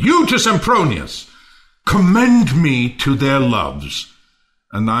today. You to Sempronius. Commend me to their loves,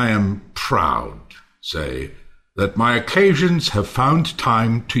 and I am proud, say, that my occasions have found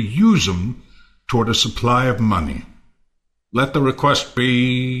time to use 'em toward a supply of money. Let the request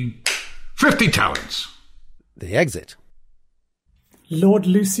be 50 talents. They exit. Lord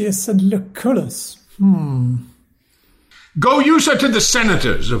Lucius and Lucullus. Go you, sir, to the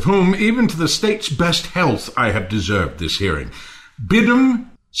senators, of whom even to the state's best health I have deserved this hearing. Bid 'em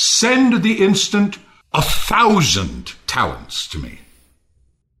send the instant 1,000 talents to me.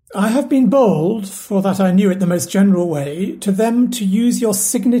 I have been bold, for that I knew it the most general way, to them to use your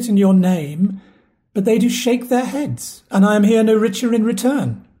signet and your name, but they do shake their heads, and I am here no richer in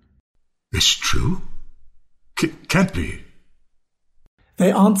return. Is true? Can't be.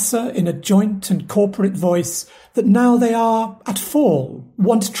 They answer in a joint and corporate voice that now they are at fall,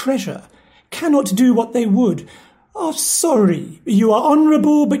 want treasure, cannot do what they would, are sorry, you are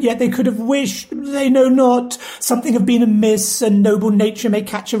honourable, but yet they could have wished, they know not, something have been amiss, and noble nature may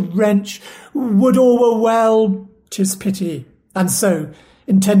catch a wrench, would all were well, 'tis pity. And so,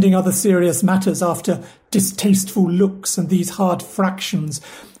 intending other serious matters after distasteful looks and these hard fractions,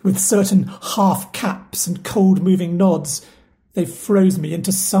 with certain half-caps and cold-moving nods, they froze me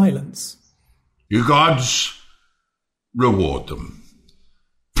into silence. You gods, reward them.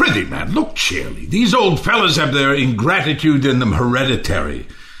 Prithee, man, look cheerly. These old fellows have their ingratitude in them hereditary.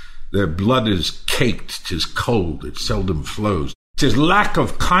 Their blood is caked, 'tis cold, it seldom flows. 'Tis lack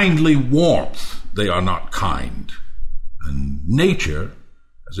of kindly warmth, they are not kind. And nature,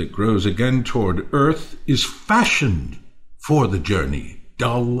 as it grows again toward earth, is fashioned for the journey,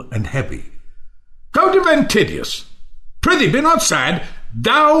 dull and heavy. Go to Ventidius. Prithee, be not sad.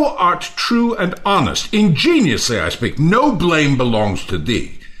 Thou art true and honest. Ingeniously I speak. No blame belongs to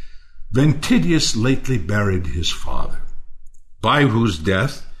thee. Ventidius lately buried his father, by whose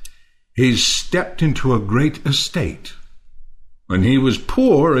death he stepped into a great estate. When he was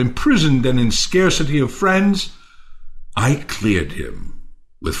poor, imprisoned, and in scarcity of friends, I cleared him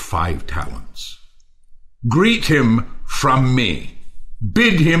with 5 talents. Greet him from me.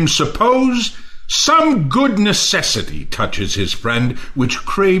 Bid him suppose some good necessity touches his friend, which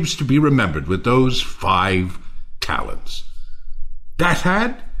craves to be remembered with those 5 talents. That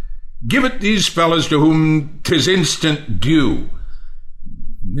had, give it these fellows to whom 'tis instant due.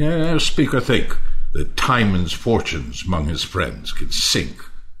 Speak or think that Timon's fortunes among his friends could sink.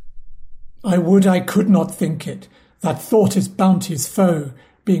 I would I could not think it, that thought is bounty's foe,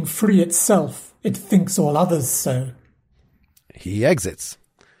 being free itself, it thinks all others so. He exits.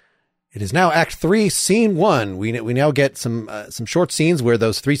 It is now Act 3, Scene 1. We now get some short scenes where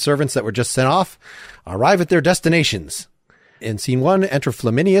those 3 servants that were just sent off arrive at their destinations. In Scene 1, enter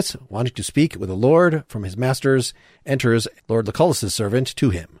Flaminius, wanting to speak with a lord from his masters, enters Lord Lucullus's servant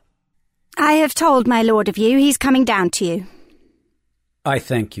to him. I have told my lord of you. He's coming down to you. I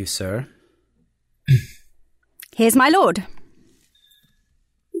thank you, sir. Here's my lord.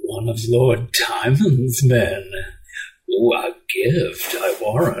 One of Lord Timon's men. A gift, I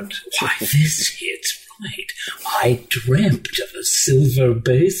warrant. Why, this hits right. I dreamt of a silver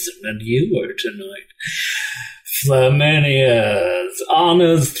basin, and you were tonight. Flaminius,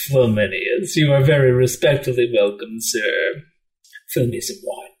 honest Flaminius, you are very respectfully welcome, sir. Fill me some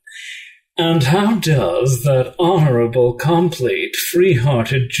wine. And how does that honourable, complete,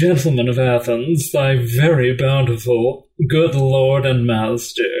 free-hearted gentleman of Athens, thy very bountiful, good lord and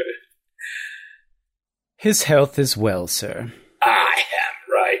master? His health is well, sir. I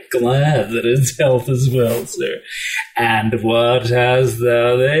am right glad that his health is well, sir. And what hast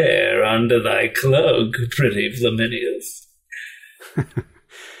thou there under thy cloak, pretty Flaminius?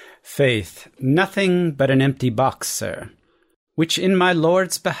 Faith, nothing but an empty box, sir, which in my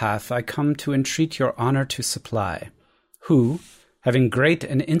lord's behalf I come to entreat your honour to supply, who, having great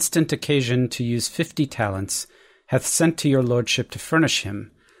and instant occasion to use 50 talents, hath sent to your lordship to furnish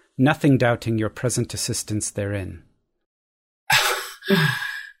him, nothing doubting your present assistance therein.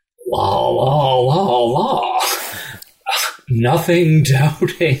 La. Nothing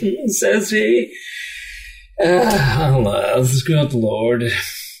doubting, says he. Alas, good lord.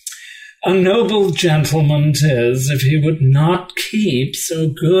 A noble gentleman 'tis, if he would not keep so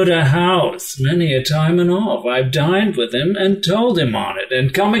good a house. Many a time and oft I've dined with him and told him on it,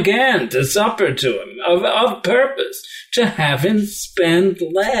 and come again to supper to him, of purpose, to have him spend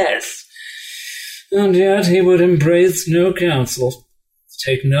less. And yet he would embrace no counsel,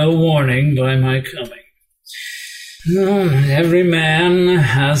 take no warning by my coming. Every man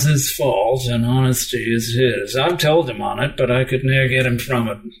has his fault, and honesty is his. I've told him on it, but I could ne'er get him from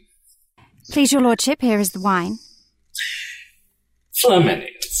it. Please, your lordship, here is the wine.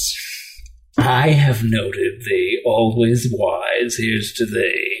 Flaminius, I have noted thee always wise. Here's to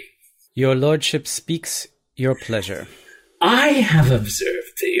thee. Your lordship speaks your pleasure. I have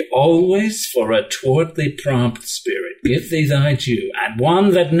observed thee always for a towardly prompt spirit. Give thee thy due, and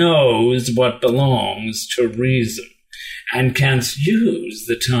one that knows what belongs to reason, and canst use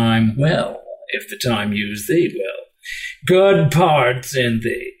the time well, if the time use thee well. Good parts in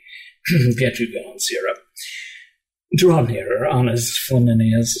thee. Get you going, Sirrah. Draw nearer, honest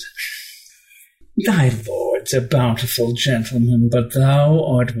Flaminius. Thy lord's a bountiful gentleman, but thou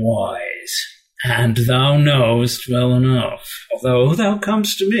art wise, and thou knowest well enough, although thou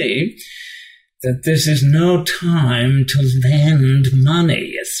comest to me, that this is no time to lend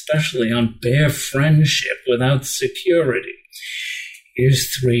money, especially on bare friendship without security.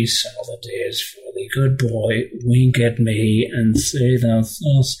 Here's 3 solid days for thee. Good boy, wink at me and say thou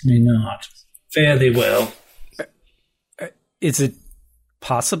saw'st me not. Fare thee well. Is it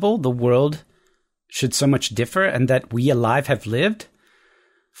possible the world should so much differ, and that we alive have lived?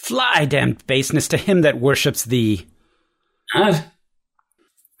 Fly, damned baseness, to him that worships thee.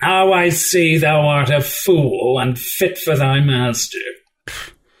 How I see thou art a fool, and fit for thy master.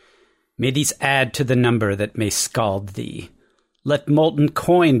 May these add to the number that may scald thee. Let molten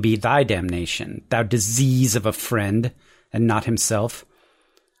coin be thy damnation, thou disease of a friend, and not himself.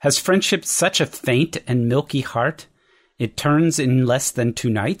 Has friendship such a faint and milky heart, it turns in less than 2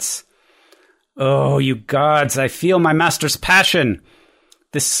 nights? Oh, you gods, I feel my master's passion.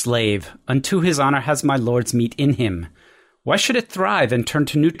 This slave, unto his honour has my lord's meat in him. Why should it thrive and turn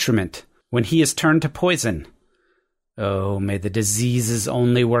to nutriment, when he is turned to poison? Oh, may the diseases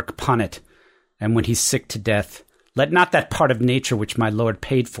only work upon it, and when he's sick to death, let not that part of nature which my lord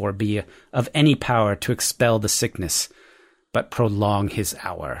paid for be of any power to expel the sickness, but prolong his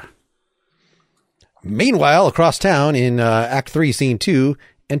hour. Meanwhile, across town in Act 3, Scene 2,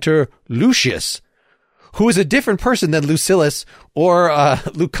 enter Lucius, who is a different person than Lucilius or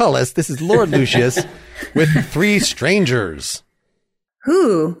Lucullus. This is Lord Lucius with 3 strangers.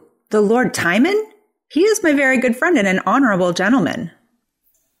 Who? The Lord Timon? He is my very good friend and an honorable gentleman.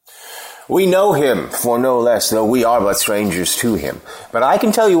 We know him for no less, though we are but strangers to him. But I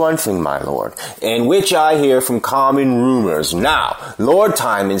can tell you one thing, my lord, in which I hear from common rumors. Now, Lord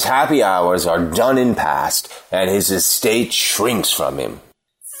Timon's happy hours are done and past, and his estate shrinks from him.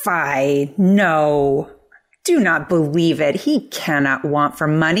 Fie, no. Do not believe it. He cannot want for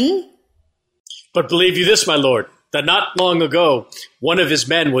money. But believe you this, my lord, that not long ago one of his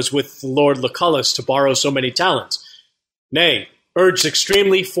men was with the Lord Lucullus to borrow so many talents. Nay, urged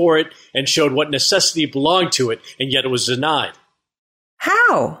extremely for it, and showed what necessity belonged to it, and yet it was denied.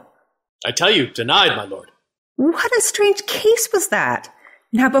 How? I tell you, denied, my lord. What a strange case was that?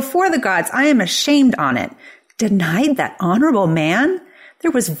 Now, before the gods, I am ashamed on it. Denied that honorable man?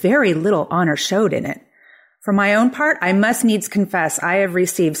 There was very little honor showed in it. For my own part, I must needs confess I have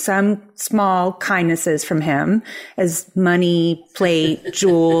received some small kindnesses from him, as money, plate,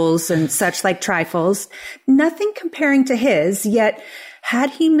 jewels, and such like trifles, nothing comparing to his, yet had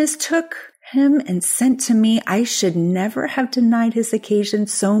he mistook him and sent to me, I should never have denied his occasion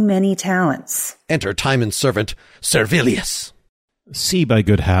so many talents. Enter Timon's servant, Servilius. See, by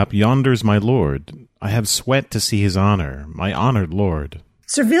good hap, yonder's my lord. I have sweat to see his honor, my honored lord.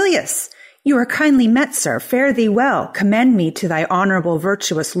 Servilius, you are kindly met, sir. Fare thee well. Commend me to thy honorable,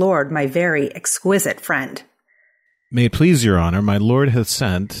 virtuous lord, my very exquisite friend. May it please your honor, my lord hath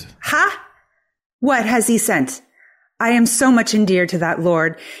sent... Ha? What has he sent? I am so much endeared to that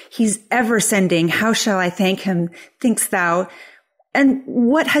lord. He's ever sending. How shall I thank him, thinkst thou? And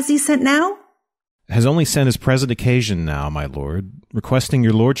what has he sent now? Has only sent his present occasion now, my lord, requesting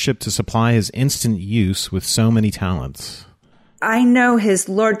your lordship to supply his instant use with so many talents. I know his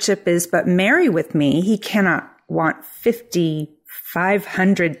lordship is but merry with me. He cannot want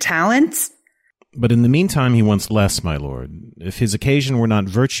 500 talents. But in the meantime he wants less, my lord. If his occasion were not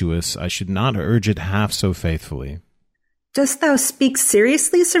virtuous, I should not urge it half so faithfully. Dost thou speak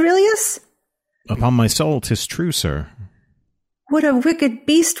seriously, Servilius? Upon my soul, 'tis true, sir. What a wicked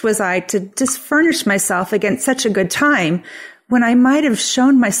beast was I to disfurnish myself against such a good time, when I might have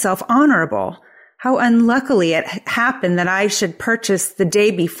shown myself honorable. How unluckily it happened that I should purchase the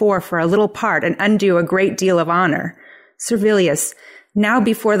day before for a little part and undo a great deal of honor. Servilius, now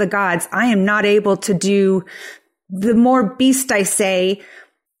before the gods, I am not able to do the more beast I say.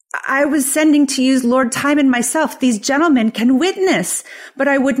 I was sending to use Lord Timon myself. These gentlemen can witness, but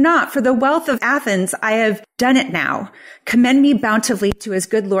I would not. For the wealth of Athens, I have done it now. Commend me bountifully to his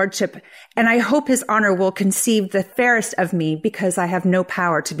good lordship, and I hope his honor will conceive the fairest of me, because I have no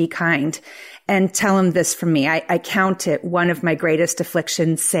power to be kind. And tell him this from me. I count it one of my greatest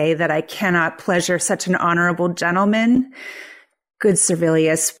afflictions, say that I cannot pleasure such an honorable gentleman. Good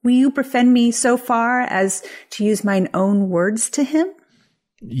Servilius, will you befriend me so far as to use mine own words to him?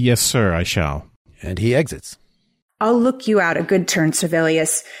 Yes, sir, I shall. And he exits. I'll look you out a good turn,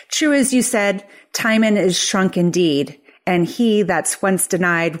 Servilius. True as you said, Timon is shrunk indeed, and he that's once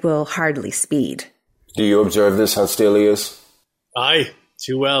denied will hardly speed. Do you observe this, Hostilius? Aye,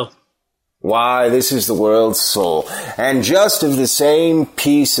 too well. Why, this is the world's soul, and just of the same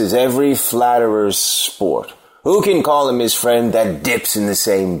piece as every flatterer's sport. Who can call him his friend that dips in the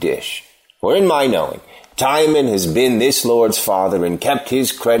same dish? For in my knowing, Timon has been this lord's father and kept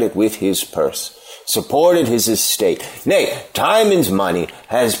his credit with his purse, supported his estate. Nay, Timon's money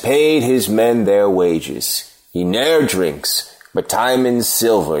has paid his men their wages. He ne'er drinks, but Timon's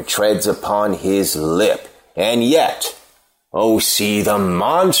silver treads upon his lip. And yet, oh, see the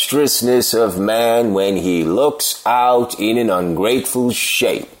monstrousness of man when he looks out in an ungrateful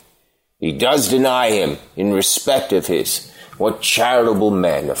shape. He does deny him, in respect of his, what charitable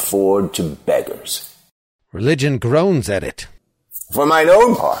men afford to beggars. Religion groans at it. For mine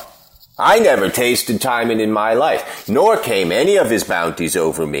own part, I never tasted Timon in my life, nor came any of his bounties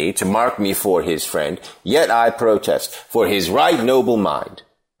over me to mark me for his friend, yet I protest, for his right noble mind,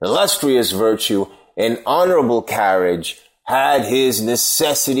 illustrious virtue, and honorable carriage, had his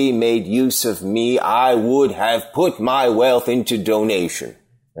necessity made use of me, I would have put my wealth into donation,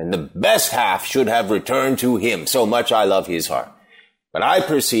 and the best half should have returned to him, so much I love his heart. But I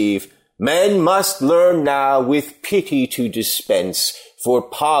perceive men must learn now with pity to dispense, for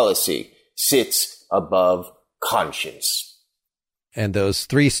policy sits above conscience. And those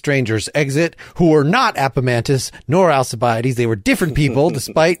three strangers exit, who were not Apomantus nor Alcibiades. They were different people,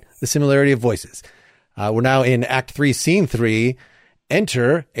 despite the similarity of voices. We're now in Act 3, Scene 3.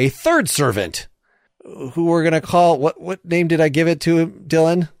 Enter a third servant, who we're going to call, what name did I give it to him,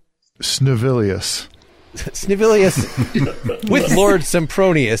 Dylan? Snivilius. Snivilius with Lord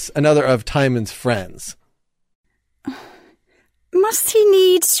Sempronius, another of Timon's friends. Must he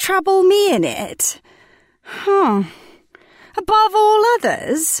needs trouble me in it? Above all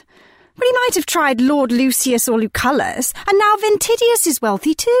others? But he might have tried Lord Lucius or Lucullus, and now Ventidius is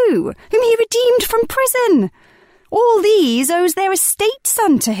wealthy too, whom he redeemed from prison. All these owes their estates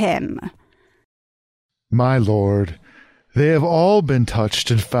unto him. My lord, they have all been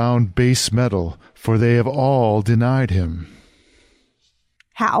touched and found base metal, for they have all denied him.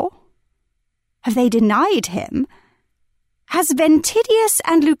 How? Have they denied him? Has Ventidius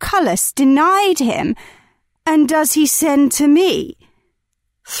and Lucullus denied him? And does he send to me?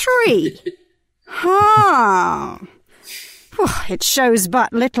 3. It shows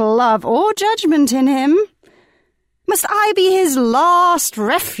but little love or judgment in him. Must I be his last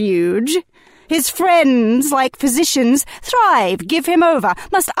refuge? His friends, like physicians, thrive, give him over.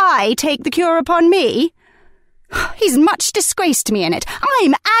 Must I take the cure upon me? He's much disgraced me in it.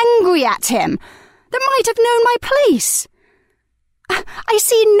 I'm angry at him. That might have known my place. I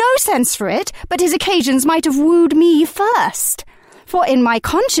see no sense for it, but his occasions might have wooed me first. For in my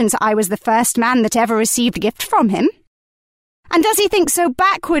conscience I was the first man that ever received gift from him. And does he think so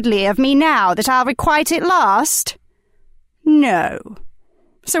backwardly of me now that I'll requite it last? No.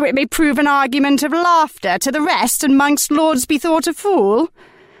 So it may prove an argument of laughter to the rest, and 'mongst lords be thought a fool.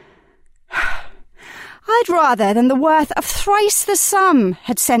 I'd rather than the worth of thrice the sum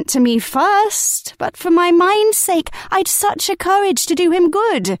had sent to me first, but for my mind's sake I'd such a courage to do him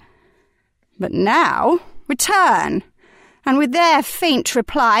good. But now, return, and with their faint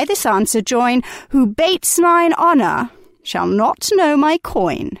reply this answer join, who bates mine honour shall not know my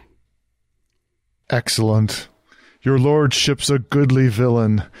coin. Excellent. Your lordship's a goodly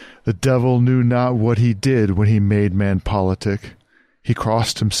villain. The devil knew not what he did when he made man politic. He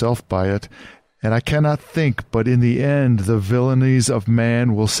crossed himself by it, and I cannot think but in the end the villainies of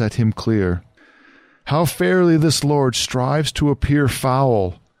man will set him clear. How fairly this lord strives to appear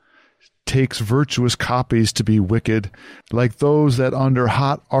foul, takes virtuous copies to be wicked, like those that under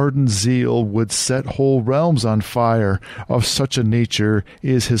hot ardent zeal would set whole realms on fire. Of such a nature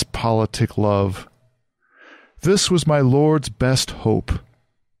is his politic love. This was my lord's best hope.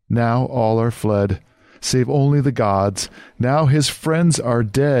 Now all are fled, save only the gods. Now his friends are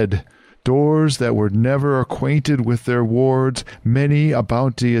dead. Doors that were never acquainted with their wards, many a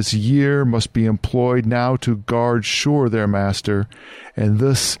bounteous year must be employed now to guard sure their master, and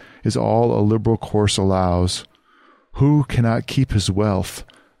this is all a liberal course allows. Who cannot keep his wealth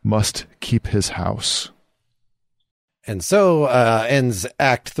must keep his house. And so ends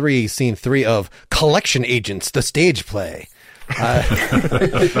Act 3, Scene 3 of Collection Agents, the stage play.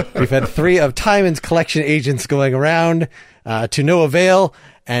 We've had 3 of Timon's collection agents going around to no avail.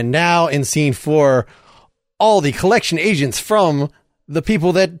 And now in Scene 4, all the collection agents from the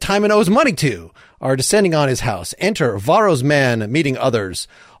people that Timon owes money to are descending on his house. Enter Varro's man meeting others,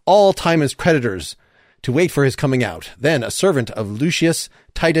 all Timon's creditors, to wait for his coming out. Then a servant of Lucius,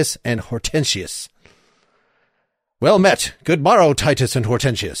 Titus, and Hortensius. Well met. Good morrow, Titus and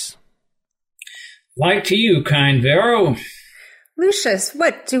Hortensius. Like to you, kind Varro. Lucius,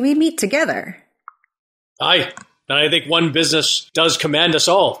 what, do we meet together? Aye, and I think one business does command us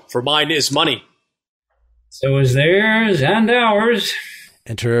all, for mine is money. So is theirs and ours.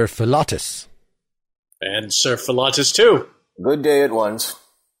 Enter Philotus. And Sir Philotus, too. Good day at once.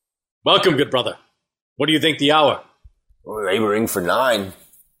 Welcome, good brother. What do you think the hour? We're laboring for 9.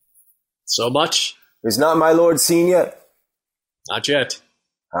 So much? Is not my lord seen yet? Not yet.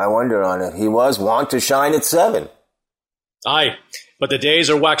 I wonder on it. He was wont to shine at 7. Aye, but the days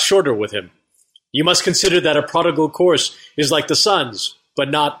are waxed shorter with him. You must consider that a prodigal course is like the sun's,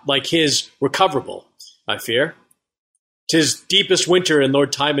 but not like his recoverable, I fear. 'Tis deepest winter in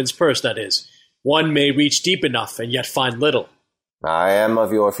Lord Timon's purse, that is. One may reach deep enough and yet find little. I am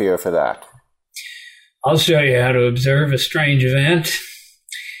of your fear for that. I'll show you how to observe a strange event.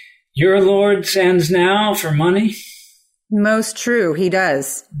 Your lord sends now for money? Most true, he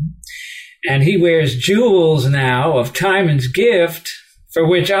does. And he wears jewels now of Timon's gift, for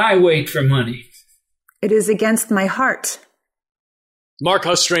which I wait for money. It is against my heart. Mark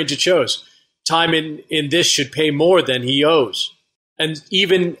how strange it shows. Timon in this should pay more than he owes, and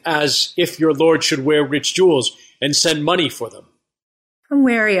even as if your lord should wear rich jewels and send money for them. I'm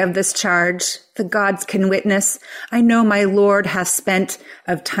wary of this charge. The gods can witness. I know my lord hath spent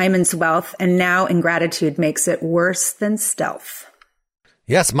of Timon's wealth, and now ingratitude makes it worse than stealth.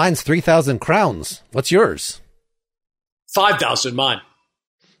 Yes, mine's 3,000 crowns. What's yours? 5,000 mine.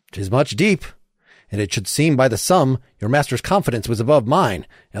 'Tis much deep, and it should seem by the sum your master's confidence was above mine,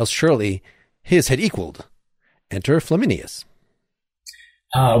 else surely his had equalled. Enter Flaminius.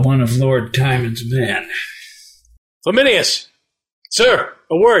 One of Lord Timon's men. Flaminius! Sir,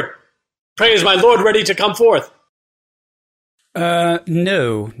 a word. Pray, is my lord ready to come forth?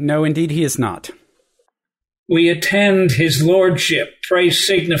 No, indeed he is not. We attend his lordship. Pray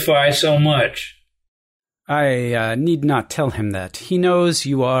signify so much. I need not tell him that. He knows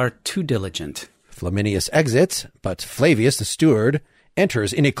you are too diligent. Flaminius exits, but Flavius, the steward,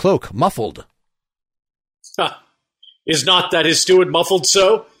 enters in a cloak, muffled. Ha! Is not that his steward muffled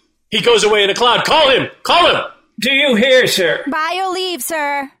so? He goes away in a cloud. Call him! Call him! Do you hear, sir? By your leave,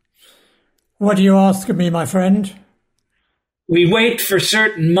 sir. What do you ask of me, my friend? We wait for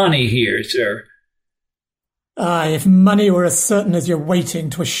certain money here, sir. Aye, if money were as certain as your waiting,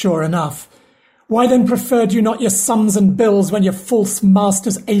 'twas sure enough. Why then preferred you not your sums and bills when your false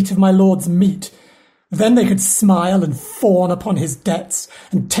masters ate of my lord's meat? Then they could smile and fawn upon his debts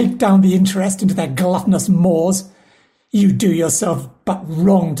and take down the interest into their gluttonous maws. You do yourself but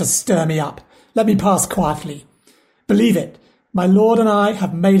wrong to stir me up. Let me pass quietly. Believe it, my lord and I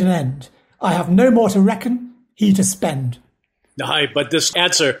have made an end. I have no more to reckon, he to spend. Aye, but this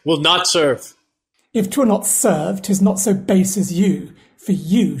answer will not serve. If 'twere not serve, 'tis not so base as you, for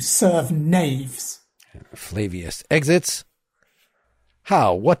you serve knaves. Flavius exits.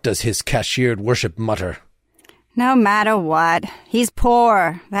 How? What does his cashiered worship mutter? No matter what. He's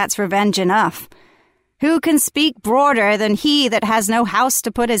poor. That's revenge enough. Who can speak broader than he that has no house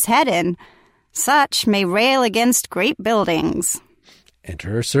to put his head in? Such may rail against great buildings.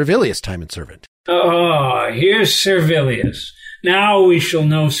 Enter Servilius, Timon's servant. Ah, here's Servilius. Now we shall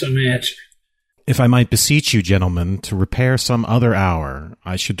know some answer. If I might beseech you, gentlemen, to repair some other hour,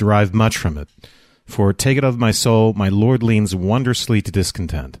 I should derive much from it. For, take it of my soul, my lord leans wondrously to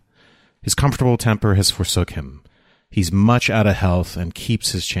discontent. His comfortable temper has forsook him. He's much out of health, and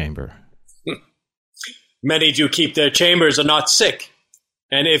keeps his chamber. Many do keep their chambers and not sick.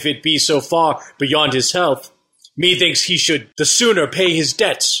 And if it be so far beyond his health, methinks he should the sooner pay his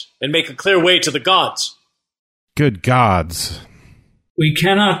debts, and make a clear way to the gods. Good gods. We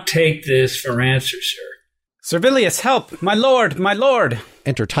cannot take this for answer, sir. Servilius, help! My lord! My lord!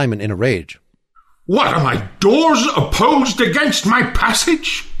 Enter Timon in a rage. What, are my doors opposed against my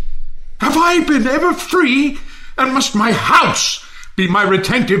passage? Have I been ever free, and must my house be my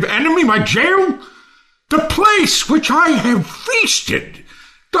retentive enemy, my jail? The place which I have feasted,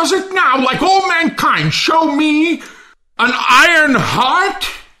 does it now, like all mankind, show me an iron heart?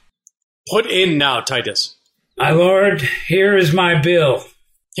 Put in now, Titus. My lord, here is my bill.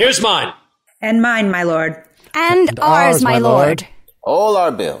 Here's mine. And mine, my lord. And ours, my lord. All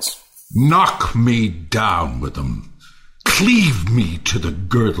our bills. Knock me down with them. Cleave me to the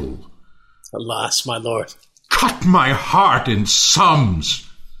girdle. Alas, my lord. Cut my heart in sums.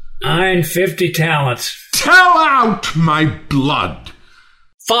 50 talents. Tell out my blood.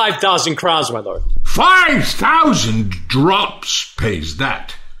 5,000 crowns, my lord. 5,000 drops pays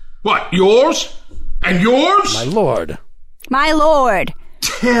that. What, yours? And yours? My lord. My lord.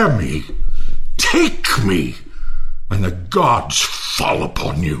 Tear me. Take me. And the gods fall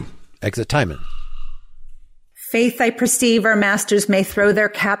upon you. Exit Timon. Faith, I perceive our masters may throw their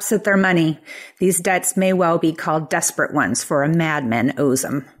caps at their money. These debts may well be called desperate ones, for a madman owes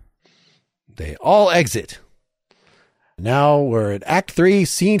them. They all exit. Now we're at Act 3,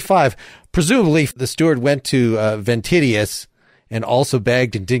 Scene 5. Presumably the steward went to Ventidius and also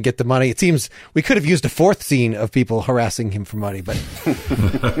begged and didn't get the money. It seems we could have used a fourth scene of people harassing him for money, but...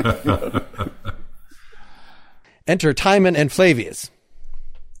 Enter Timon and Flavius.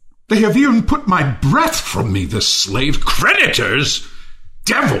 They have even put my breath from me, the slave. Creditors!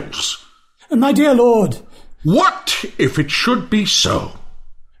 Devils! My dear lord. What if it should be so?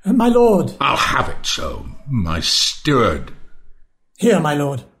 My lord. I'll have it so, my steward. Here, my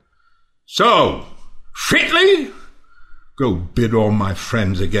lord. So, fitly? Go bid all my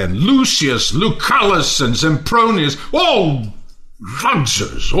friends again, Lucius, Lucullus, and Sempronius, all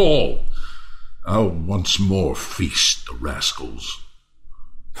rugsers, all. I'll once more feast the rascals.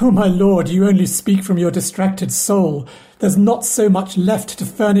 Oh, my lord, you only speak from your distracted soul. There's not so much left to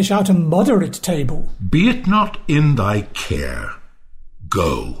furnish out a moderate table. Be it not in thy care.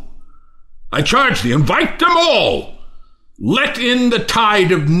 Go. I charge thee, invite them all. Let in the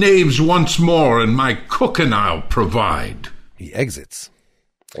tide of knaves once more, and my cook and I'll provide. He exits.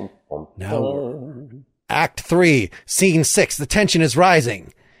 Now, Act 3, Scene 6. The tension is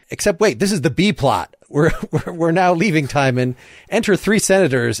rising. Except, wait, this is the B plot. We're now leaving Timon. Enter 3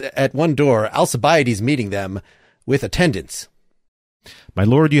 senators at one door, Alcibiades meeting them with attendants. My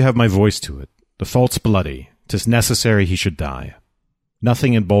lord, you have my voice to it. The fault's bloody. 'Tis necessary he should die.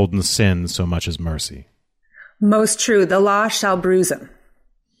 Nothing emboldens sin so much as mercy. Most true, the law shall bruise him.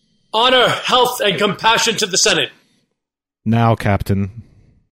 Honor, health, and compassion to the Senate. Now, Captain.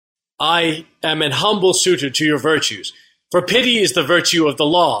 I am an humble suitor to your virtues. For pity is the virtue of the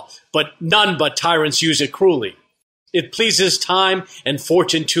law, but none but tyrants use it cruelly. It pleases time and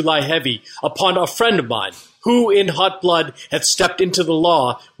fortune to lie heavy upon a friend of mine, who in hot blood hath stepped into the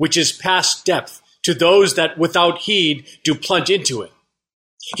law, which is past depth, to those that without heed do plunge into it.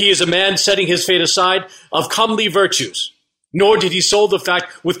 He is a man setting his fate aside of comely virtues, nor did he sold the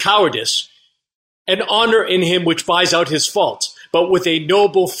fact with cowardice, an honor in him which buys out his faults, but with a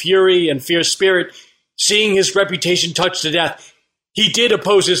noble fury and fierce spirit, seeing his reputation touched to death, he did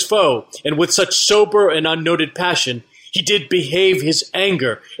oppose his foe, and with such sober and unnoted passion, he did behave his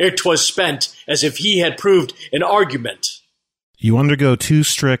anger ere 'twas spent, as if he had proved an argument. You undergo too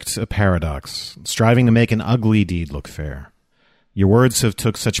strict a paradox, striving to make an ugly deed look fair. Your words have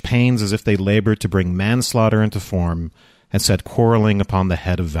took such pains as if they labored to bring manslaughter into form, and set quarreling upon the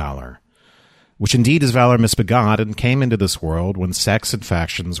head of valor. Which indeed is valor misbegot, and came into this world when sects and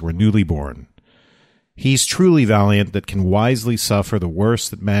factions were newly born. He's truly valiant that can wisely suffer the worst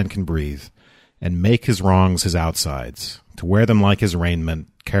that man can breathe, and make his wrongs his outsides, to wear them like his raiment,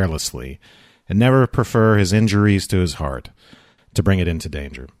 carelessly, and never prefer his injuries to his heart, to bring it into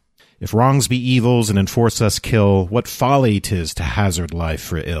danger. If wrongs be evils and enforce us kill, what folly 'tis to hazard life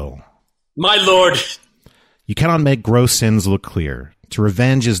for ill. My lord! You cannot make gross sins look clear. To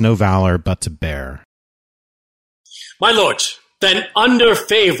revenge is no valor but to bear. My lords, then under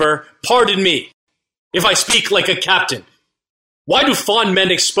favor, pardon me, if I speak like a captain. Why do fond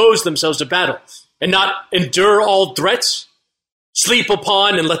men expose themselves to battle, and not endure all threats? Sleep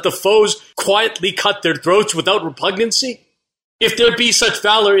upon and let the foes quietly cut their throats without repugnancy? If there be such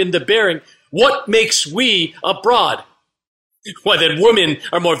valor in the bearing, what makes we abroad? Why, then women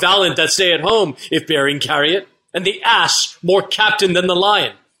are more valiant that stay at home, if bearing carry it, and the ass more captain than the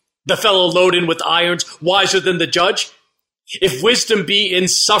lion, the fellow loaded with irons wiser than the judge. If wisdom be in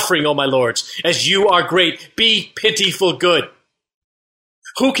suffering, O my lords, as you are great, be pitiful good.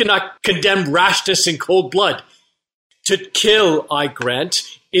 Who cannot condemn rashness in cold blood? To kill, I grant,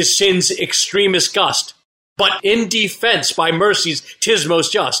 is sin's extremest gust, but in defense by mercies 'tis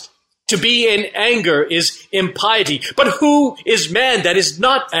most just. To be in anger is impiety, but who is man that is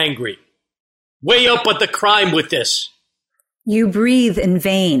not angry? Weigh up but the crime with this. You breathe in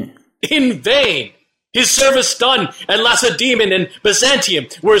vain. In vain! His service done at Lacedaemon and Byzantium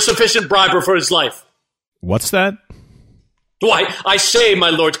were a sufficient briber for his life. What's that? Why, I say, my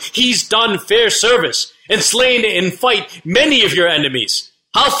lord, he's done fair service, and slain in fight many of your enemies.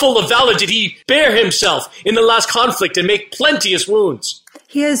 How full of valor did he bear himself in the last conflict and make plenteous wounds?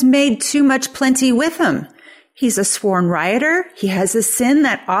 He has made too much plenty with him. He's a sworn rioter. He has a sin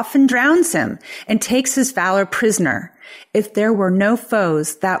that often drowns him and takes his valor prisoner. If there were no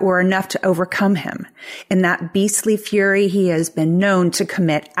foes that were enough to overcome him, in that beastly fury he has been known to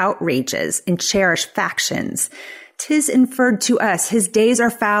commit outrages and cherish factions. 'Tis inferred to us his days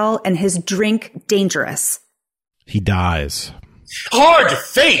are foul and his drink dangerous. He dies. Hard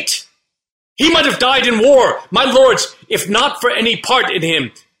fate! He might have died in war, my lords, if not for any part in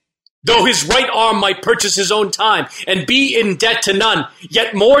him. Though his right arm might purchase his own time and be in debt to none,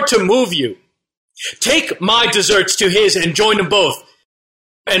 yet more to move you. Take my deserts to his and join them both.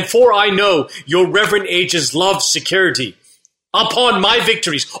 And for I know your reverend ages love security. Upon my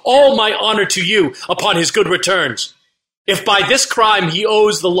victories, all my honor to you upon his good returns. If by this crime he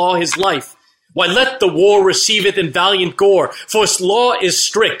owes the law his life, why let the war receiveth in valiant gore, for law is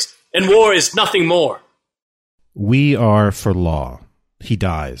strict, and war is nothing more. We are for law. He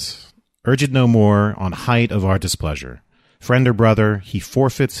dies. Urge it no more on height of our displeasure. Friend or brother, he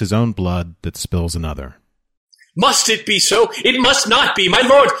forfeits his own blood that spills another. Must it be so? It must not be. My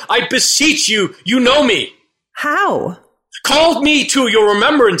lord, I beseech you, you know me. How? Called me to your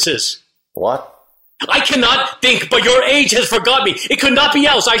remembrances. What? I cannot think, but your age has forgot me. It could not be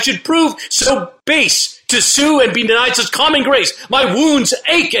else. I should prove so base to sue and be denied such common grace. My wounds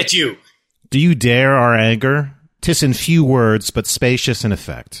ache at you. Do you dare our anger? 'Tis in few words, but spacious in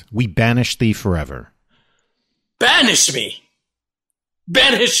effect. We banish thee forever. Banish me?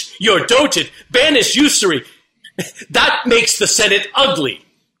 Banish your doted, banish usury. That makes the Senate ugly.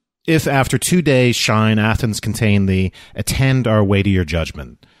 If after 2 days shine Athens contain thee, attend our weightier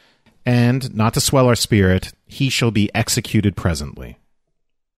judgment. And, not to swell our spirit, he shall be executed presently.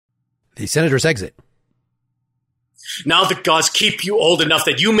 The senators exit. Now the gods keep you old enough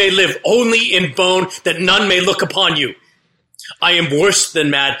that you may live only in bone, that none may look upon you. I am worse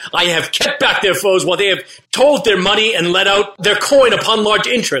than mad. I have kept back their foes while they have told their money and let out their coin upon large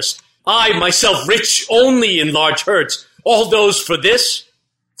interest. I, myself, rich only in large herds. All those for this?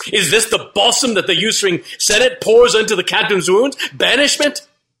 Is this the balsam that the usuring Senate pours into the captain's wounds? Banishment?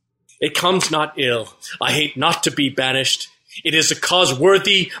 It comes not ill. I hate not to be banished. It is a cause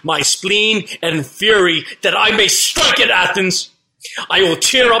worthy my spleen and fury that I may strike at Athens. I will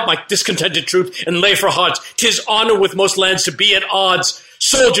tear up my discontented troops and lay for hearts. 'Tis honor with most lands to be at odds.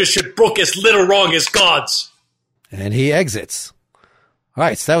 Soldiers should brook as little wrong as gods. And he exits. All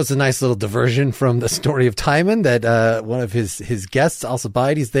right, so that was a nice little diversion from the story of Timon, that one of his guests,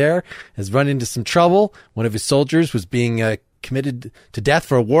 Alcibiades there, has run into some trouble. One of his soldiers was being committed to death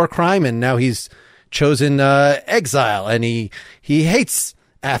for a war crime, and now he's chosen exile, and he hates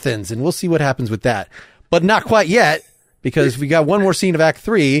Athens, and we'll see what happens with that. But not quite yet, because we got one more scene of Act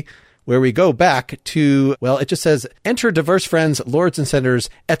 3, where we go back to, well, it just says, enter diverse friends, lords and senators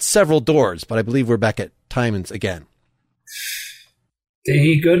at several doors. But I believe we're back at Timon's again.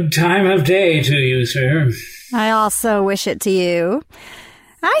 The good time of day to you, sir. I also wish it to you.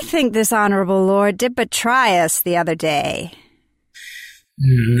 I think this honorable lord did but try us the other day.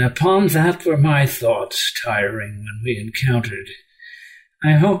 Upon that were my thoughts tiring when we encountered.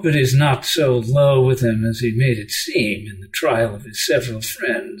 I hope it is not so low with him as he made it seem in the trial of his several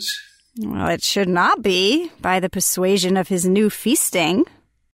friends. Well, it should not be, by the persuasion of his new feasting.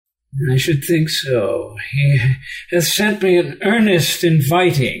 I should think so. He hath sent me an earnest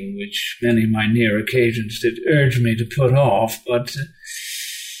inviting, which many my near occasions did urge me to put off, but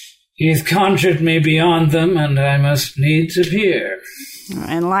he hath conjured me beyond them, and I must needs appear.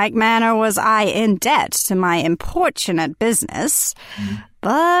 In like manner was I in debt to my importunate business,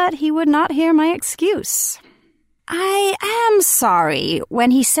 but he would not hear my excuse. I am sorry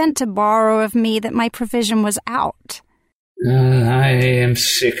when he sent to borrow of me that my provision was out. I am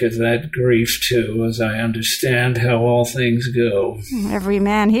sick of that grief, too, as I understand how all things go. Every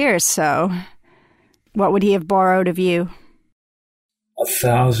man hears so. What would he have borrowed of you?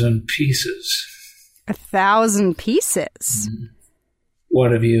 1,000 pieces. 1,000 pieces?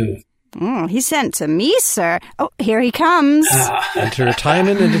 What of you? He sent to me, sir. Oh, here he comes. Enter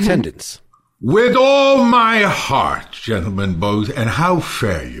Timon and attendants. With all my heart, gentlemen both, and how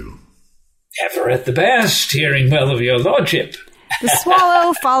fare you? Ever at the best, hearing well of your lordship. The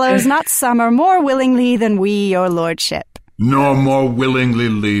swallow follows not summer more willingly than we, your lordship. Nor more willingly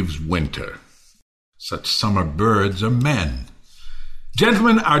leaves winter. Such summer birds are men.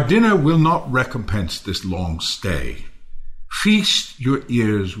 Gentlemen, our dinner will not recompense this long stay. Feast your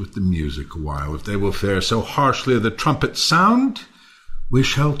ears with the music a while. If they will fare so harshly the trumpets sound, we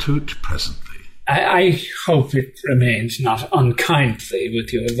shall toot presently. I hope it remains not unkindly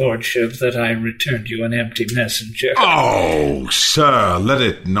with your lordship that I returned you an empty messenger. Oh, sir, let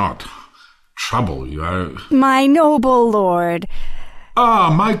it not trouble you. My noble lord.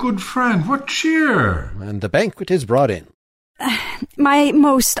 Ah, my good friend, what cheer? And the banquet is brought in. My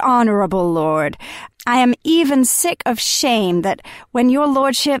most honorable lord, I am even sick of shame that when your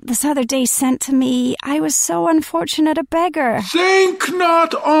lordship this other day sent to me, I was so unfortunate a beggar. Think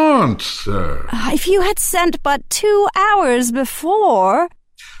not on't, sir. If you had sent but 2 hours before...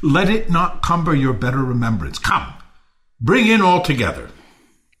 Let it not cumber your better remembrance. Come, bring in all together.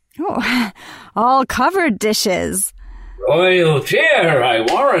 Oh, all covered dishes. Royal cheer, I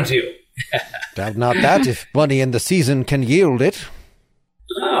warrant you. Doubt not that, if money in the season can yield it.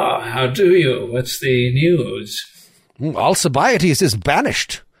 Oh, how do you? What's the news? Alcibiades is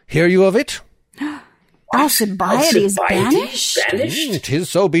banished. Hear you of it? Alcibiades banished? Banished? 'Tis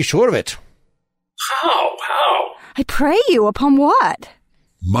so, be sure of it. How? I pray you, upon what?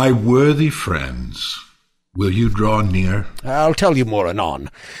 My worthy friends, will you draw near? I'll tell you more anon.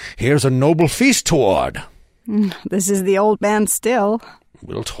 Here's a noble feast toward. This is the old man still.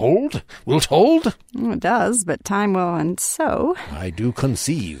 Wilt hold? Wilt hold? It does, but time will, and so. I do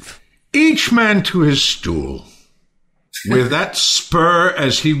conceive. Each man to his stool, with that spur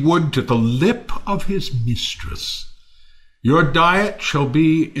as he would to the lip of his mistress. Your diet shall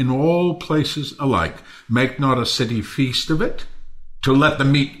be in all places alike. Make not a city feast of it, to let the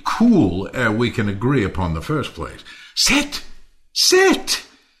meat cool ere we can agree upon the first place. Sit!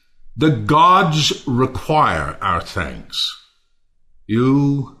 The gods require our thanks.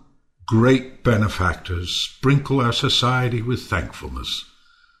 You, great benefactors, sprinkle our society with thankfulness.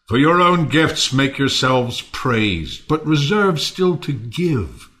 For your own gifts make yourselves praised, but reserve still to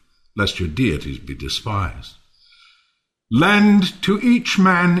give, lest your deities be despised. Lend to each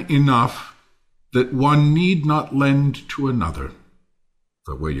man enough that one need not lend to another.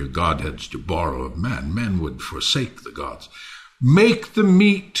 For were your godheads to borrow of men, men would forsake the gods. Make the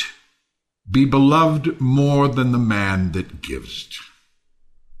meat be beloved more than the man that gives it.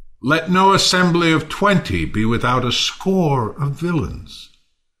 Let no assembly of 20 be without a score of villains.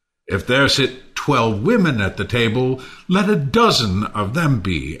 If there sit 12 women at the table, let a dozen of them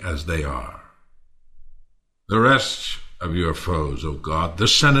be as they are. The rest of your foes, O God, the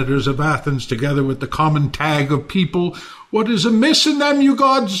senators of Athens, together with the common tag of people, what is amiss in them, you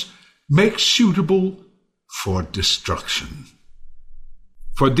gods, make suitable for destruction.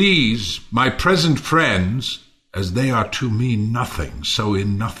 For these, my present friends, as they are to me nothing, so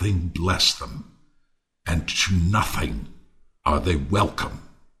in nothing bless them, and to nothing are they welcome.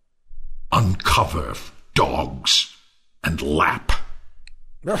 Uncover, dogs, and lap.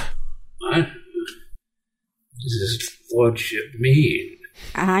 What does his lordship mean?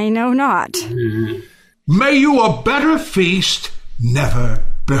 I know not. May you a better feast never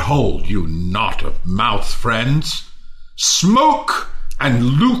Behold, you knot of mouth friends, smoke and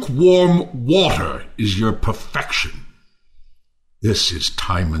lukewarm water is your perfection. This is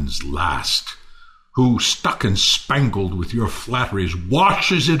Timon's last, who, stuck and spangled with your flatteries,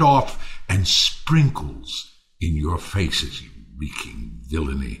 washes it off and sprinkles in your faces, you reeking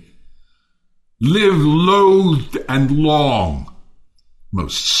villainy. Live loathed and long,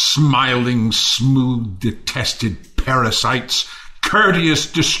 most smiling, smooth, detested parasites, courteous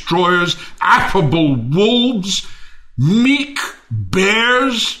destroyers, affable wolves, meek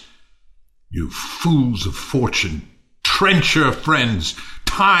bears. You fools of fortune, trencher friends,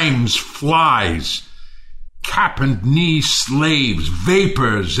 time's flies, cap and knee slaves,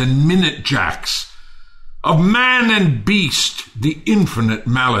 vapors and minute jacks. Of man and beast the infinite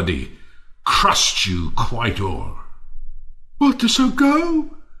malady crust you quite o'er. What does so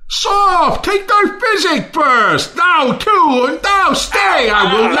go? Soft, take thy physic first, thou too, and thou stay,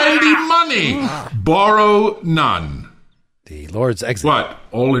 I will lend thee money. Borrow none. The Lord's exit. What,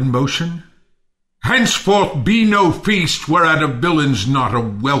 all in motion? Henceforth be no feast whereat a villain's not a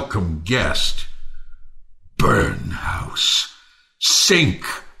welcome guest. Burn, house, sink,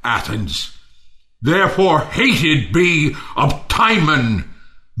 Athens. Therefore hated be of Timon,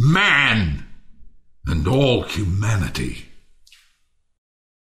 man, and all humanity.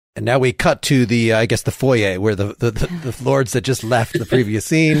 And now we cut to the, I guess, the foyer where the lords that just left the previous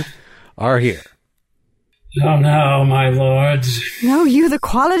scene are here. Oh, no, my lords. Know you the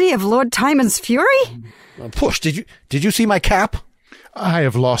quality of Lord Timon's fury? Push, did you see my cap? I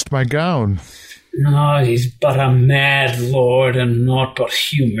have lost my gown. No, he's but a mad lord, and naught but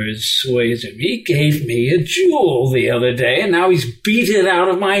humour sways him. He gave me a jewel the other day, and now he's beat it out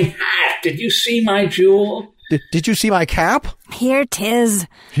of my hat. Did you see my jewel? Did you see my cap? Here 'tis.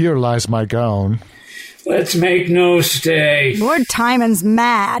 Here lies my gown. Let's make no stay. Lord Timon's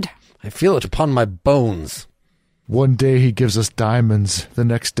mad. I feel it upon my bones. One day he gives us diamonds, the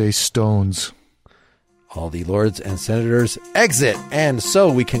next day stones. All the lords and senators exit, and so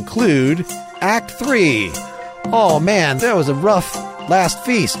we conclude Act 3. Oh man, that was a rough last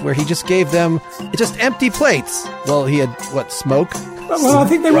feast where he just gave them just empty plates. Well, he had, smoke? Well, I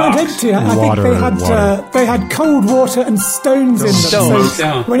think they weren't empty. I think they had cold water and stones in them.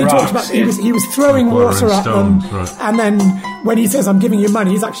 So when he talked about he was throwing water at them, right. And then when he says, "I'm giving you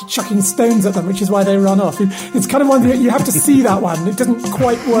money," he's actually chucking stones at them, which is why they run off. It's kind of one that you have to see that one. It doesn't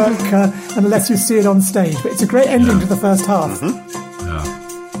quite work unless you see it on stage, but it's a great ending to the first half.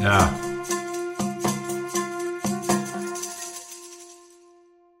 Mm-hmm. Yeah.